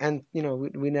and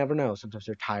we never know, sometimes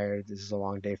they're tired, this is a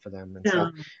long day for them and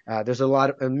stuff. Yeah. There's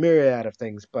a myriad of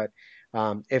things, but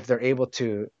if they're able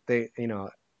to, they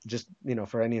just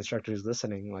for any instructor who's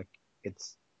listening, like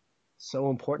it's so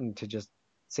important to just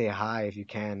say hi if you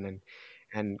can,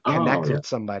 and Oh connect yeah. with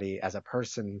somebody as a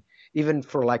person, even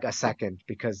for like a second,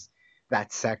 because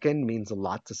that second means a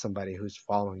lot to somebody who's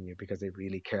following you, because they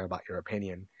really care about your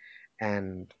opinion.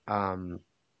 And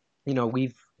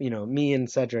we've me and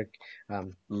Cedric,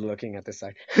 looking at this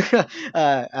side,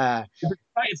 uh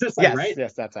It's this side, yes, right?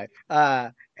 yes, that's right.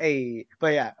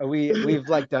 But yeah, we've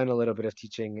like done a little bit of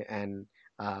teaching, and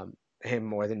him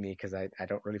more than me, because I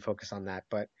don't really focus on that.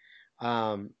 But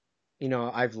um,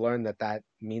 I've learned that that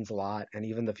means a lot, and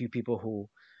even the few people who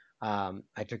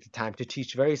I took the time to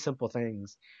teach very simple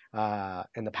things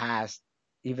in the past,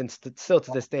 even still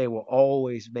to this day, will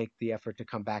always make the effort to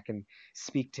come back and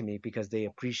speak to me, because they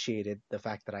appreciated the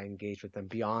fact that I engaged with them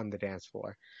beyond the dance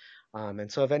floor.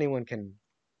 And so if anyone can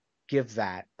give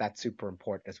that, that's super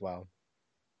important as well.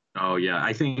 Oh yeah,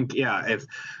 I think yeah, if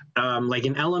like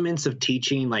in elements of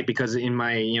teaching, like because in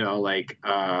my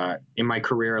in my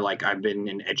career, like I've been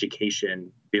in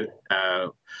education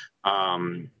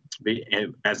um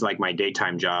as like my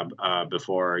daytime job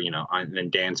before and then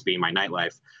dance being my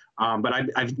nightlife. But I've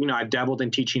I've dabbled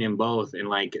in teaching in both, and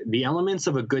like the elements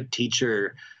of a good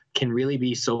teacher can really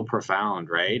be so profound,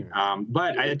 right? Mhm.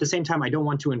 But at the same time, I don't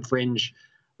want to infringe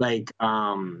like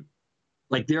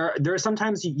like there are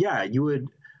sometimes yeah you would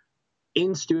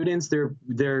in students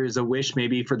there's a wish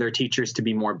maybe for their teachers to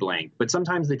be more blank, but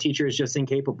sometimes the teacher is just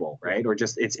incapable, Yeah, right? Or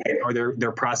just it's or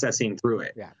they're processing through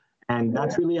it, yeah, and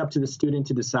that's really up to the student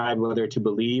to decide whether to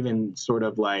believe in sort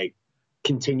of like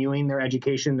continuing their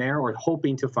education there or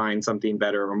hoping to find something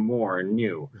better or more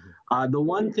new. The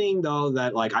one thing though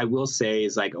that like I will say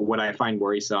is like what I find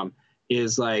worrisome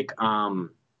is like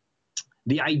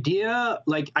the idea,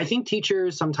 like I think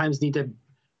teachers sometimes need to,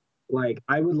 like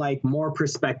I would like more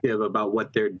perspective about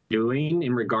what they're doing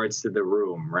in regards to the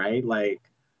room, right? Like,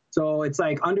 so it's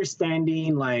like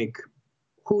understanding like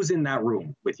who's in that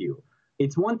room with you.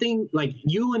 It's one thing, like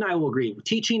you and I will agree,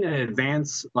 teaching an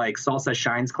advanced like salsa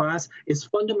shines class is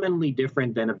fundamentally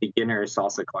different than a beginner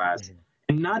salsa class.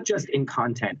 And not just in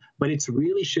content, but it's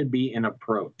really should be an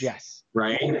approach. Yes.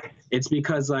 Right? It's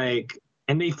because like,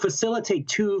 and they facilitate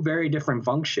two very different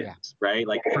functions, right?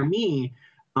 Like for me,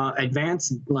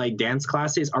 advanced like dance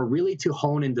classes are really to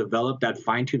hone and develop that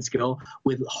fine-tuned skill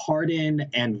with hardened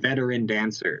and veteran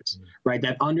dancers, right?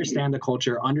 That understand the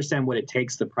culture, understand what it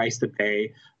takes, the price to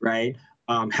pay, right?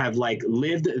 Have like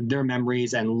lived their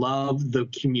memories and love the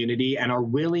community and are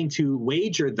willing to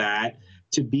wager that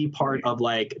to be part of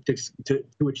like to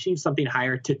achieve something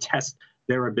higher, to test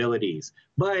their abilities.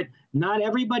 But not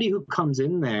everybody who comes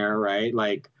in there, right?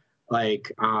 Like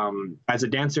as a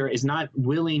dancer is not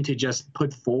willing to just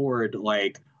put forward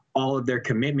like all of their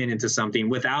commitment into something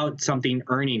without something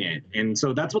earning it. And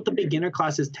so that's what the beginner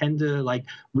classes tend to like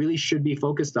really should be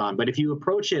focused on. But if you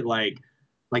approach it like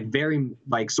very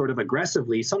like sort of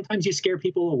aggressively, sometimes you scare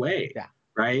people away. Yeah.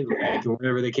 Right? Like,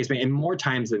 whatever the case may be. And more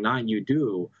times than not you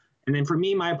do. And then for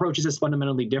me, my approach is just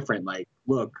fundamentally different. Like,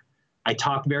 look, I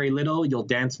talk very little, you'll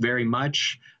dance very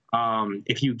much.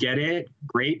 If you get it,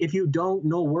 great. If you don't,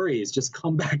 no worries. Just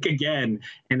come back again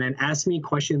and then ask me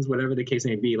questions, whatever the case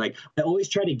may be. Like I always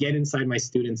try to get inside my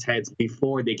students' heads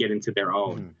before they get into their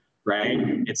own. Right?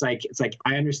 It's like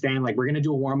I understand. Like we're gonna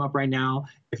do a warm up right now.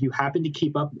 If you happen to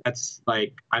keep up, that's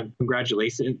like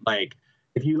congratulations. Like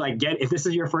if this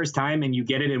is your first time and you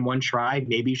get it in one try,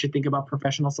 maybe you should think about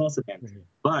professional salsa dancing.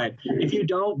 But if you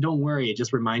don't worry. It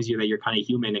just reminds you that you're kind of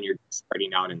human and you're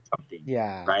starting out in something.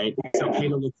 Yeah. Right? It's okay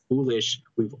to look foolish.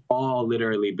 We've all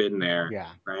literally been there. Yeah.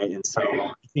 Right? And so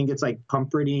I think it's like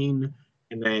comforting,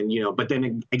 and then but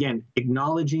then again,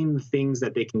 acknowledging the things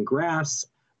that they can grasp,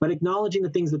 but acknowledging the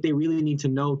things that they really need to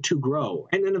know to grow,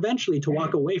 and then eventually to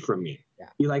walk away from me. Yeah.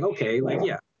 Be like, okay, like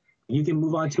you can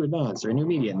move on to advanced or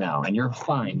intermediate now, and you're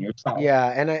fine. You're solid. Yeah,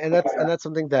 and that's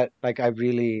something that like I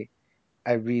really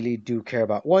do care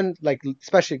about. One, like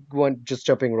especially one, just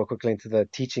jumping real quickly into the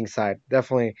teaching side,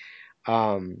 definitely.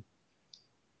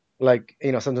 Like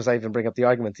sometimes I even bring up the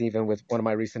arguments, even with one of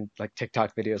my recent like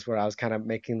TikTok videos, where I was kind of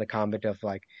making the comment of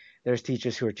like, there's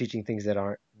teachers who are teaching things that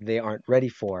they aren't ready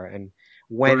for, and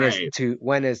when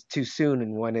is too soon,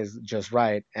 and when is just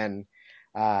right, and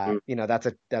that's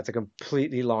a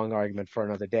completely long argument for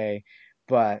another day.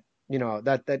 But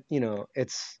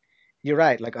it's, you're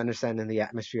right, like understanding the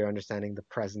atmosphere, understanding the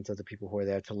presence of the people who are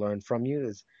there to learn from you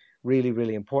is really,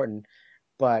 really important.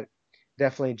 But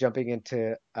definitely jumping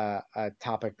into a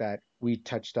topic that we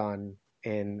touched on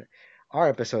in our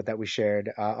episode that we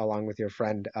shared along with your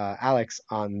friend Alex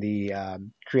on the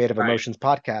Creative Emotions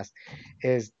podcast,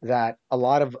 is that a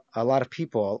lot of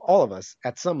people, all of us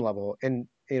at some level, and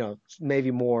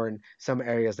maybe more in some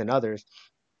areas than others,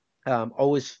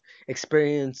 always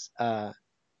experience a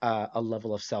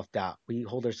level of self-doubt. We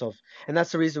hold ourselves, and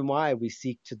that's the reason why we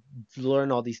seek to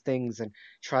learn all these things and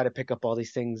try to pick up all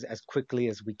these things as quickly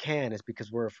as we can, is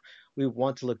because we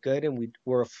want to look good, and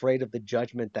we're afraid of the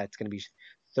judgment that's going to be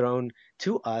thrown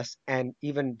to us, and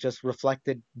even just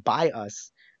reflected by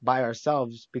us, by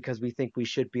ourselves, because we think we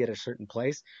should be at a certain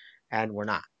place and we're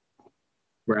not.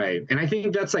 Right. And I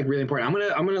think that's like really important.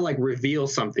 I'm gonna like reveal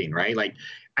something, right? Like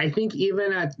I think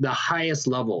even at the highest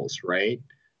levels, right,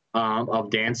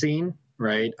 of dancing,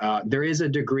 right, there is a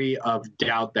degree of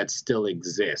doubt that still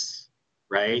exists,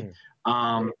 right?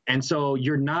 And so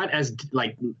you're not as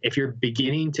like, if you're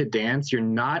beginning to dance, you're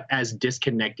not as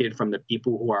disconnected from the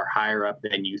people who are higher up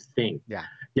than you think.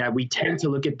 Yeah, we tend to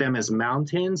look at them as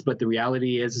mountains, but the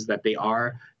reality is that they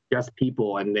are just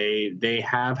people, and they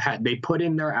put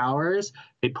in their hours,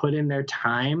 they put in their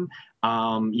time.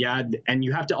 And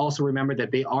you have to also remember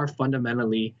that they are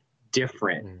fundamentally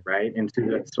different, right? Into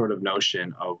that sort of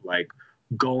notion of like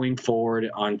going forward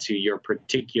onto your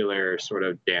particular sort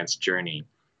of dance journey.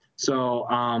 So,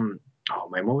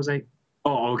 what was I?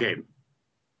 Oh, okay.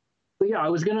 So yeah, I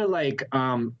was gonna like,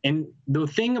 and the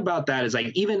thing about that is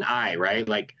like, even I, right?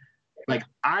 Like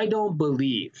I don't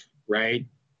believe, right,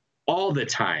 all the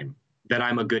time that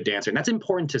I'm a good dancer. And that's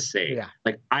important to say. Yeah.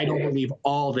 Like, I don't believe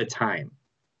all the time,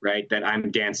 right, that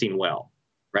I'm dancing well,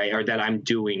 right, or that I'm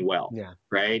doing well,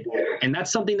 right? And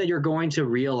that's something that you're going to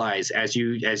realize as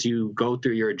you go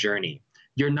through your journey.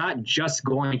 You're not just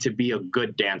going to be a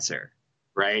good dancer,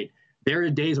 right? There are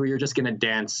days where you're just going to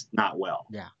dance not well.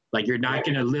 Yeah. Like you're not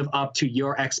going to live up to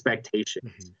your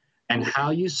expectations. Mm-hmm. And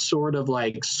how you sort of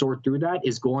like sort through that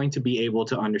is going to be able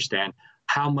to understand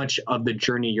how much of the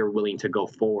journey you're willing to go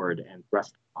forward and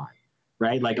rest on,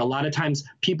 right? Like a lot of times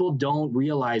people don't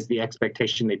realize the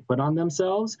expectation they put on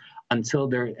themselves until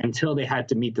they had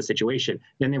to meet the situation.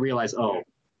 Then they realize, oh,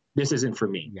 this isn't for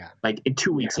me. Yeah. Like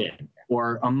 2 weeks in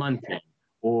or a month in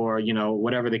or, you know,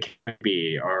 whatever the case may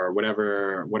be or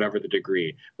whatever the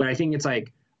degree. But I think it's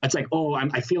like, oh,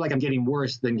 I feel like I'm getting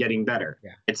worse than getting better.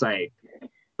 Yeah. It's like,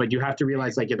 but you have to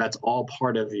realize like, yeah, that's all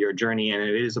part of your journey. And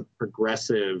it is a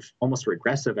progressive, almost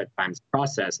regressive at times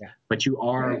process, but you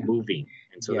are moving.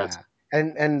 And so that's.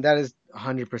 And that is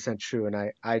 100% true.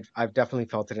 And I've definitely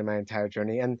felt it in my entire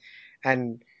journey.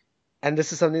 And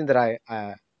this is something that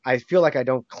I feel like I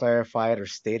don't clarify it or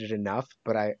state it enough,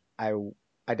 but I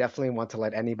definitely want to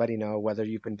let anybody know, whether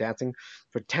you've been dancing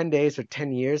for 10 days or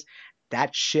 10 years,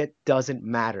 that shit doesn't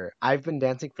matter. I've been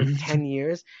dancing for 10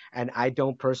 years, and I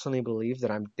don't personally believe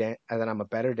that I'm a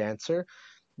better dancer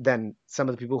than some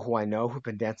of the people who I know who've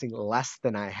been dancing less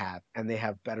than I have, and they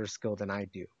have better skill than I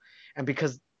do. And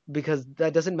because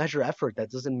that doesn't measure effort,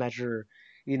 that doesn't measure,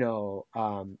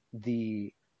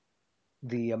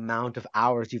 the amount of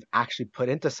hours you've actually put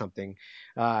into something,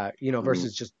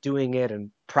 versus just doing it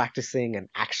and practicing and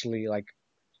actually like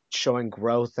showing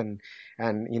growth, and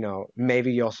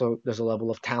maybe also there's a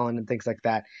level of talent and things like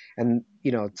that. And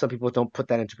some people don't put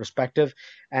that into perspective.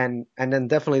 And then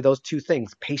definitely those two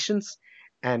things, patience,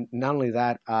 and not only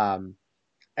that,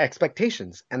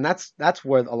 expectations. And that's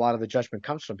where a lot of the judgment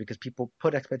comes from, because people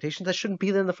put expectations that shouldn't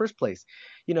be there in the first place.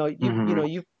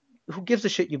 You who gives a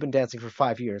shit you've been dancing for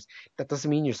 5 years? That doesn't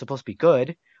mean you're supposed to be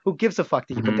good. Who gives a fuck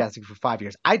that you've been dancing for 5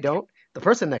 years? I don't. The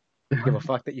person that give a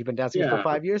fuck that you've been dancing for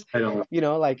 5 years. I don't.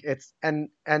 Like it's and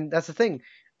that's the thing.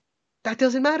 That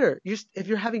doesn't matter. If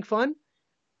you're having fun,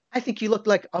 I think you look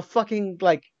like a fucking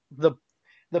like the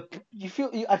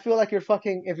I feel like you're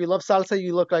fucking, if you love salsa,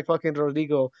 you look like fucking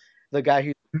Rodrigo, the guy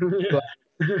who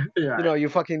you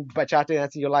fucking bachata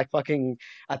dancing, you're like fucking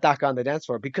Ataka on the dance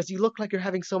floor, because you look like you're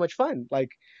having so much fun.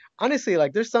 Like honestly,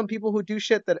 like there's some people who do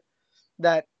shit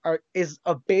that is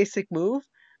a basic move,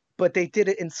 but they did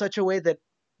it in such a way that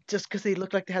just because they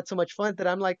look like they had so much fun, that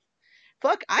I'm like,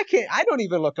 fuck, I don't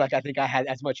even look like I think I had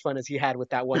as much fun as he had with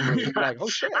that one move. Like, oh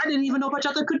shit, I didn't even know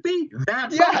bachata could be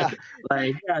that fun.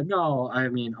 Like, no, I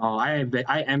mean, I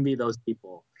envy those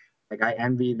people. Like, I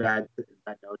envy that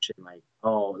notion. Like,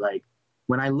 like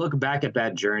when I look back at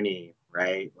that journey,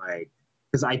 right? Like,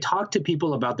 because I talk to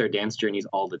people about their dance journeys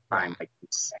all the time. Like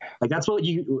that's what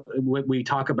we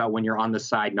talk about when you're on the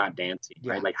side not dancing,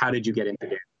 right? Like, how did you get into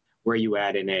dance? Where are you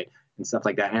at in it? And stuff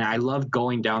like that. And I love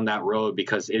going down that road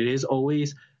because it is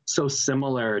always so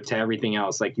similar to everything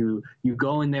else. Like you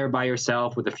go in there by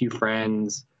yourself with a few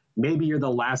friends. Maybe you're the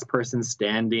last person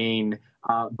standing,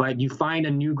 but you find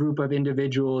a new group of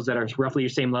individuals that are roughly your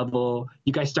same level.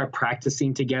 You guys start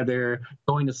practicing together,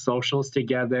 going to socials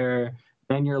together.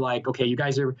 Then you're like, okay, you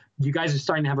guys are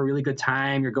starting to have a really good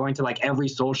time. You're going to like every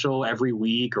social every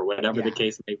week or whatever the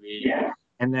case may be. Yeah.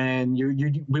 And then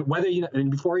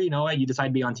and before you know it, you decide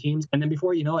to be on teams. And then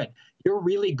before you know it, you're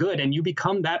really good. And you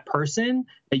become that person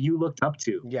that you looked up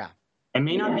to. Yeah. It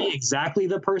may not be exactly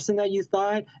the person that you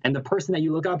thought. And the person that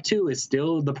you look up to is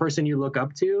still the person you look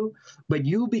up to. But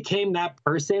you became that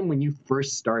person when you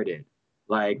first started,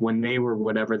 like when they were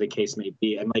whatever the case may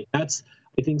be. And like, that's,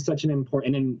 I think, such an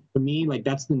important, and for me, like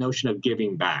that's the notion of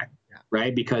giving back,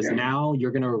 right? Because now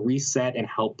you're going to reset and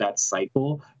help that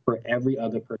cycle for every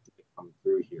other person to come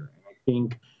through here. And I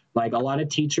think like a lot of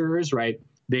teachers, right,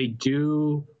 they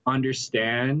do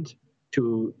understand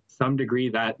to some degree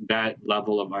that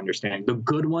level of understanding. The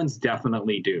good ones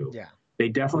definitely do. Yeah. They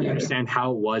definitely understand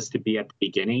how it was to be at the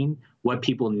beginning, what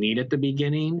people need at the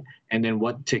beginning, and then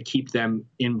what to keep them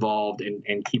involved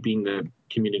and keeping the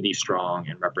community strong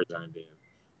and representative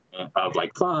of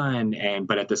like fun,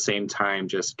 but at the same time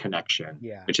just connection,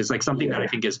 which is like something that I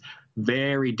think is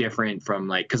very different from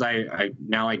like, because I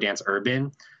now I dance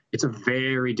urban. It's a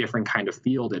very different kind of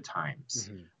field at times.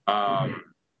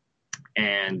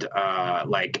 And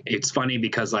like it's funny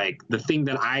because like the thing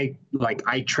that I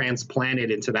transplanted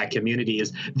into that community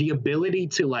is the ability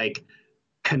to like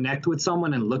connect with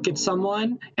someone and look at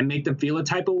someone and make them feel a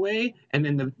type of way, and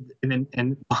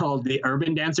then all the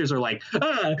urban dancers are like,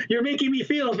 you're making me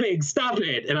feel things, stop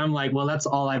it. And I'm like, well, that's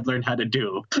all I've learned how to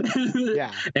do.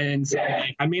 And so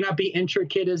I may not be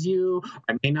intricate as you,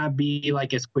 I may not be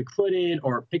like as quick-footed,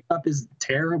 or pickup is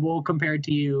terrible compared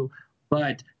to you,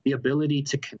 but the ability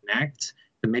to connect,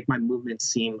 to make my movements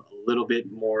seem a little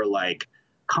bit more like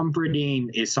comforting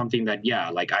is something that, yeah,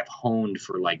 like I've honed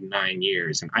for like 9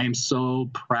 years, and I am so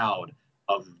proud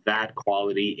of that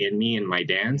quality in me and my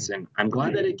dance, and I'm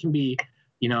glad that it can be,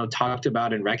 talked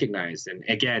about and recognized. And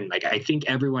again, like I think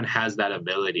everyone has that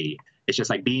ability. It's just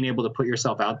like being able to put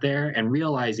yourself out there and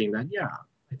realizing that, yeah,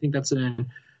 I think that's an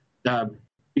uh,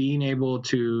 being able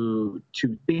to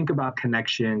think about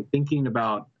connection, thinking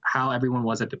about how everyone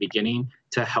was at the beginning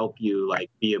to help you like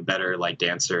be a better like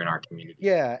dancer in our community.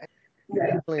 Yeah,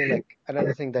 definitely. Like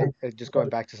another thing that just going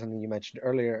back to something you mentioned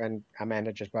earlier, and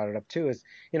Amanda just brought it up too, is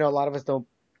a lot of us don't,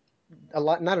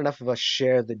 not enough of us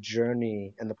share the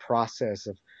journey and the process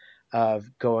of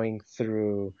going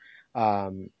through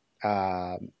um,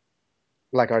 uh,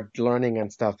 like our learning and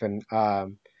stuff, and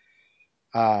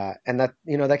that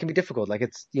that can be difficult. Like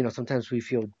it's sometimes we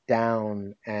feel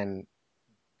down and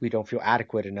we don't feel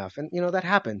adequate enough, and that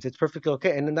happens. It's perfectly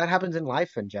okay, and then that happens in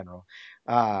life in general.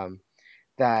 Um,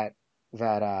 that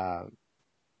that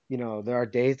there are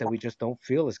days that we just don't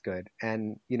feel as good,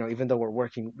 and even though we're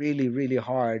working really really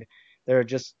hard, there are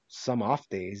just some off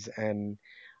days. And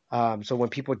so when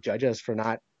people judge us for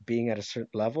not being at a certain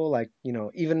level, like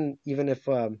even if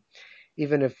we've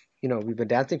been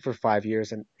dancing for 5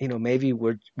 years, and maybe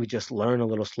we just learn a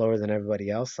little slower than everybody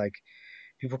else, like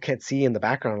people can't see in the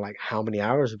background like how many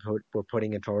hours we're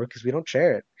putting into work because we don't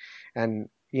share it. And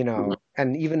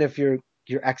and even if you're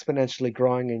exponentially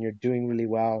growing and you're doing really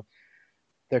well,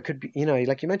 there could be,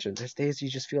 like you mentioned, there's days you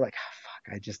just feel like, oh,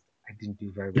 fuck, I didn't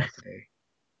do very well today.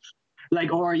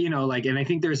 Like, or like, and I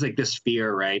think there's like this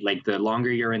fear, right? Like the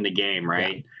longer you're in the game, Yeah,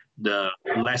 right, the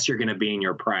less you're going to be in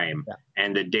your prime. yeah,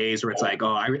 And the days where it's like,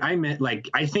 oh, I meant, like,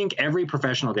 I think every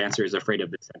professional dancer is afraid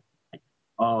of this. Like,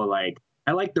 oh, like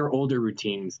I like their older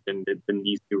routines than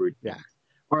these new yeah, routines.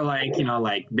 Or like,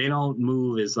 like they don't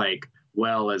move as like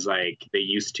well as like they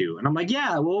used to. And I'm like,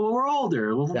 yeah, well, we're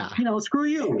older. Well, yeah, screw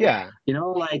you. yeah,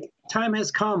 Like time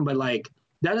has come, but like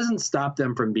that doesn't stop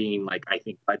them from being like, I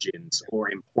think, legends or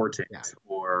important yeah,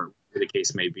 or the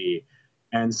case may be.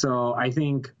 And so I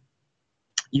think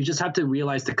you just have to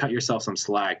realize to cut yourself some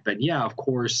slack. But yeah, of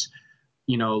course,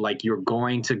 like you're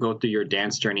going to go through your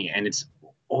dance journey, and it's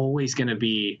always going to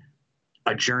be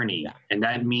a journey. yeah. And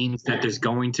that means that there's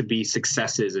going to be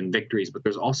successes and victories, but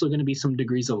there's also going to be some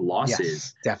degrees of losses.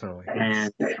 Yes, definitely.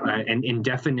 And in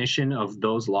definition of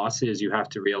those losses, you have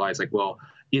to realize like, well,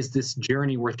 is this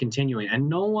journey worth continuing? And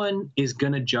no one is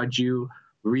going to judge you,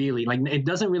 really. Like it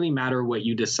doesn't really matter what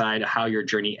you decide how your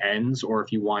journey ends or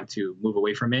if you want to move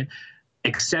away from it,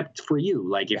 except for you.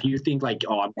 Like if Yeah, you think like,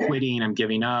 oh, I'm quitting, I'm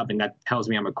giving up, and that tells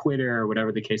me I'm a quitter or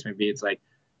whatever the case may be, it's like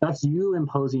that's you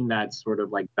imposing that sort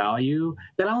of like value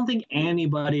that I don't think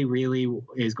anybody really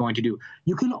is going to do.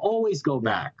 You can always go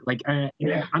yeah, back. Like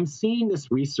I'm seeing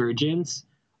this resurgence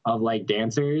of like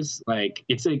dancers. Like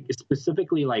it's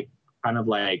specifically like kind of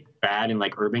like bad in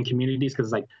like urban communities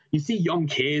because like you see young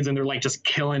kids and they're like just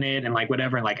killing it and like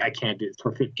whatever, and like I can't do this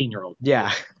for 15-year-olds,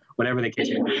 yeah, whatever the case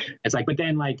may be. It's like, but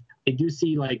then like I do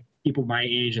see like people my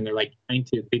age and they're like trying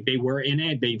to, they were in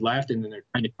it, they left, and then they're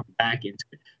trying to come back into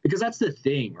it because that's the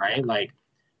thing, right?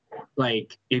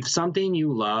 Like if something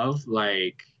you love,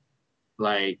 like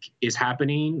is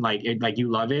happening, like it, like you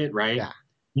love it, right? yeah,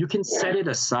 You can set it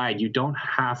aside. You don't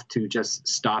have to just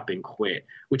stop and quit,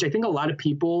 which I think a lot of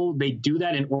people, they do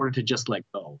that in order to just let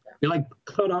go. They like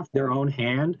cut off their own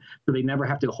hand so they never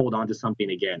have to hold on to something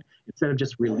again instead of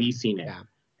just releasing it. yeah,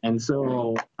 And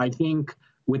so I think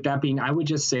with that being, I would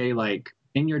just say like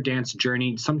in your dance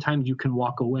journey, sometimes you can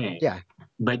walk away, yeah.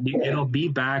 but it'll be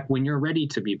back when you're ready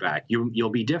to be back. You'll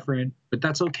be different, but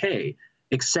that's okay.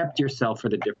 Accept yourself for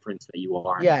the difference that you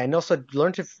are Yeah, now. and also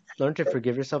learn to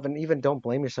forgive yourself, and even don't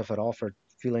blame yourself at all for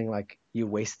feeling like you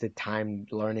wasted time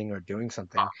learning or doing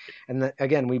something. And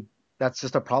again, that's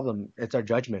just a problem. It's our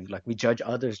judgment. Like we judge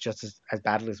others just as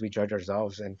badly as we judge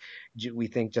ourselves, and we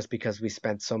think just because we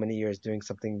spent so many years doing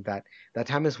something that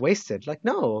time is wasted. Like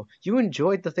no, you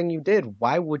enjoyed the thing you did.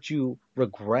 Why would you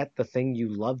regret the thing you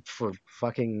loved for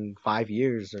fucking 5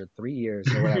 years or 3 years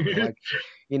or whatever? Like,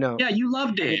 you know, Yeah, you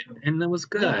loved it, and it was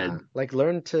yeah, good. like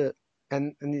learn to,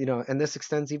 and and this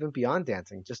extends even beyond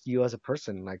dancing, just you as a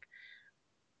person. Like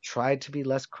try to be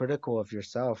less critical of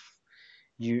yourself.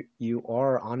 You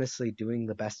are honestly doing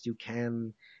the best you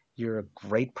can. You're a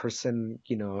great person,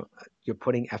 you're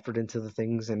putting effort into the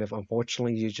things, and if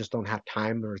unfortunately you just don't have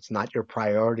time or it's not your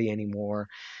priority anymore,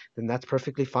 then that's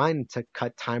perfectly fine to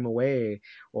cut time away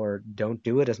or don't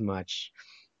do it as much.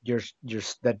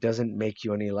 That doesn't make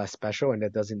you any less special, and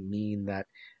that doesn't mean that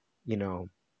you know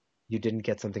you didn't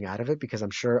get something out of it, because I'm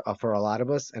sure for a lot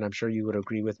of us, and I'm sure you would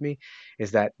agree with me,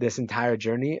 is that this entire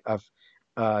journey of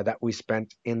that we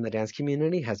spent in the dance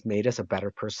community has made us a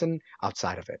better person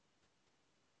outside of it.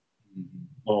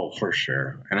 Oh, for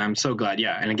sure. And I'm so glad.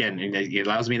 Yeah. And again, it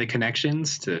allows me the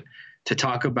connections to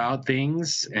talk about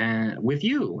things and with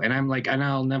you. And I'm like, and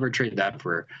I'll never trade that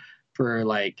for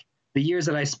like the years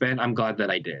that I spent. I'm glad that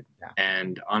I did. Yeah.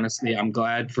 And honestly, I'm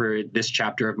glad for this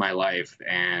chapter of my life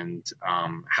and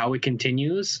how it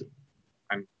continues.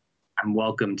 I'm I'm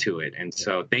welcome to it. And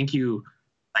so thank you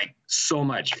like so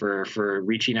much for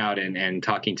reaching out and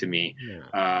talking to me.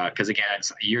 Yeah. Because again,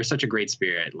 you're such a great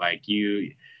spirit. Like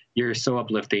you're so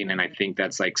uplifting, and I think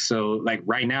that's like so like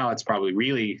right now it's probably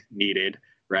really needed,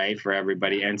 right, for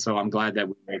everybody. And so I'm glad that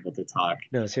we were able to talk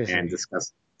No, and seriously.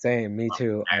 discuss. Same, me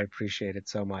too. I appreciate it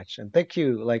so much. And thank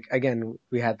you. Like again,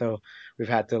 we've had to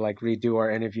like redo our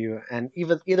interview, and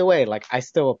even either way, like I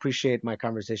still appreciate my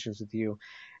conversations with you.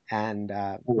 And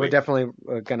we're Wait. definitely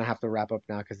gonna have to wrap up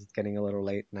now because it's getting a little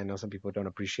late, and I know some people don't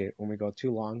appreciate when we go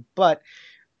too long. But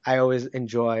I always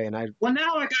enjoy, and I Well,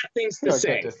 now I got things to oh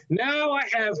say. goodness, Now I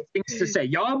have things to say.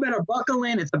 Y'all better buckle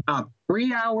in. It's about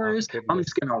 3 hours. I'm goodness.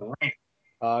 just gonna rant.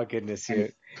 Oh goodness, And you.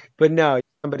 But no, you're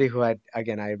somebody who I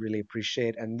really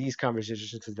appreciate, and these conversations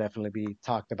should definitely be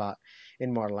talked about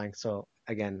in more length. So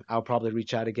again, I'll probably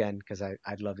reach out again because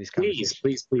I'd love these please, conversations.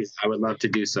 please, please, I would love to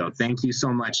do so. Thank you so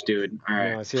much, dude. All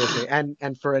right. No, seriously, and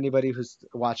for anybody who's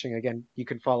watching, again, you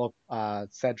can follow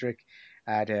Cedric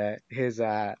at his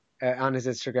on his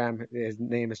Instagram. His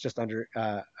name is just under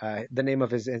the name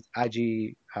of his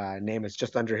IG name is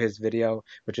just under his video,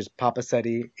 which is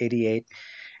Papasetti88.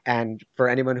 And for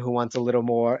anyone who wants a little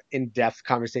more in-depth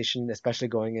conversation, especially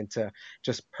going into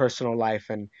just personal life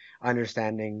and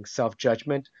understanding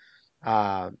self-judgment,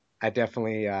 I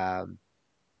definitely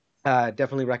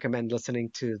recommend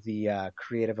listening to the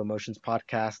Creative Emotions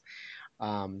podcast.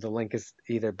 The link is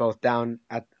either both down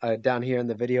here in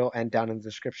the video and down in the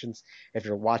descriptions. If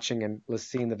you're watching and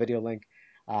seeing the video link,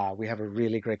 we have a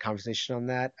really great conversation on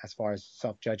that as far as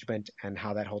self-judgment and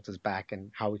how that holds us back and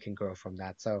how we can grow from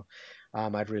that. So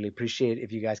I'd really appreciate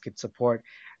if you guys could support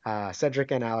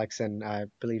Cedric and Alex, and I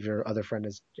believe your other friend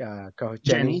is co-host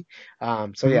Jenny.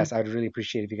 Jenny. So Mhm. yes, I'd really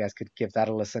appreciate if you guys could give that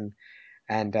a listen.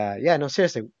 And yeah, no,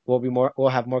 seriously, we'll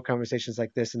have more conversations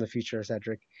like this in the future,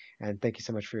 Cedric. And thank you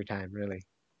so much for your time, really.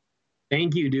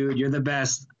 Thank you, dude. You're the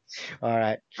best. All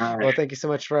right. All Well, right. thank you so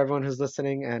much for everyone who's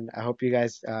listening, and I hope you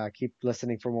guys keep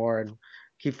listening for more and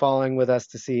keep following with us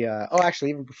to see. Oh, actually,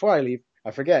 even before I leave,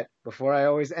 I forget. Before I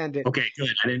always end it. Okay, good.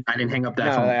 I didn't hang up No,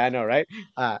 that phone. I know, right?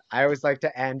 I always like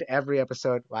to end every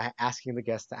episode by asking the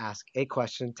guest to ask a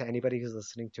question to anybody who's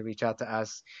listening to reach out to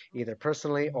us, either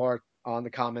personally or on the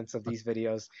comments of these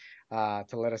videos, to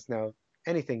let us know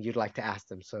anything you'd like to ask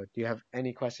them. So, do you have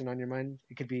any question on your mind?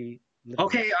 It could be literally.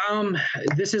 Okay,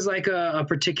 this is like a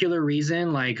particular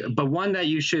reason, like, but one that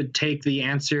you should take the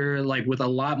answer like with a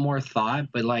lot more thought.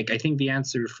 But like, I think the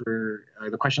answer for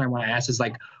the question I want to ask is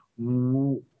like,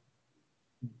 w-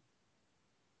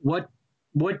 what,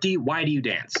 why do you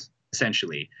dance?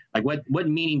 Essentially, like, what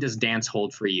meaning does dance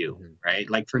hold for you? Mhm. Right?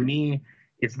 Like for me,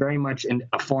 it's very much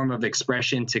a form of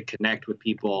expression to connect with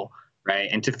people, right,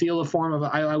 and to feel a form of,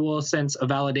 I will sense a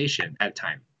validation at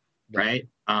time, Yeah. right?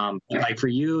 Like for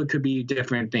you, it could be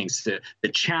different things. The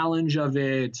challenge of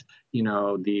it,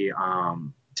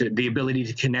 the ability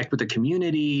to connect with the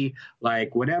community,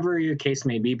 like whatever your case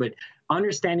may be. But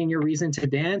understanding your reason to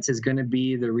dance is going to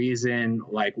be the reason,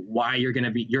 like why you're going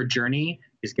to be your journey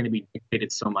is going to be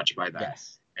dictated so much by that.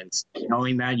 Yes. And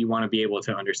knowing that, you want to be able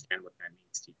to understand what that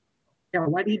means to you. Yeah,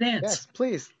 why do you dance?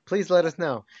 Yes, please let us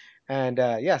know. And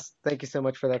yes, thank you so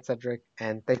much for that, Cedric,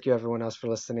 and thank you everyone else for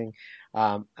listening.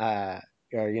 Um, uh,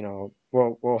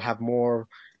 we'll have more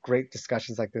great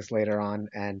discussions like this later on,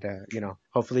 and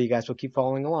hopefully you guys will keep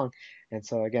following along. And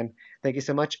so again, thank you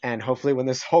so much, and hopefully when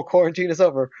this whole quarantine is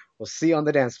over, we'll see you on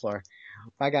the dance floor.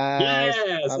 Bye guys.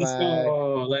 Yes, Bye let's bye.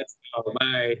 go. Let's go.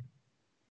 Bye.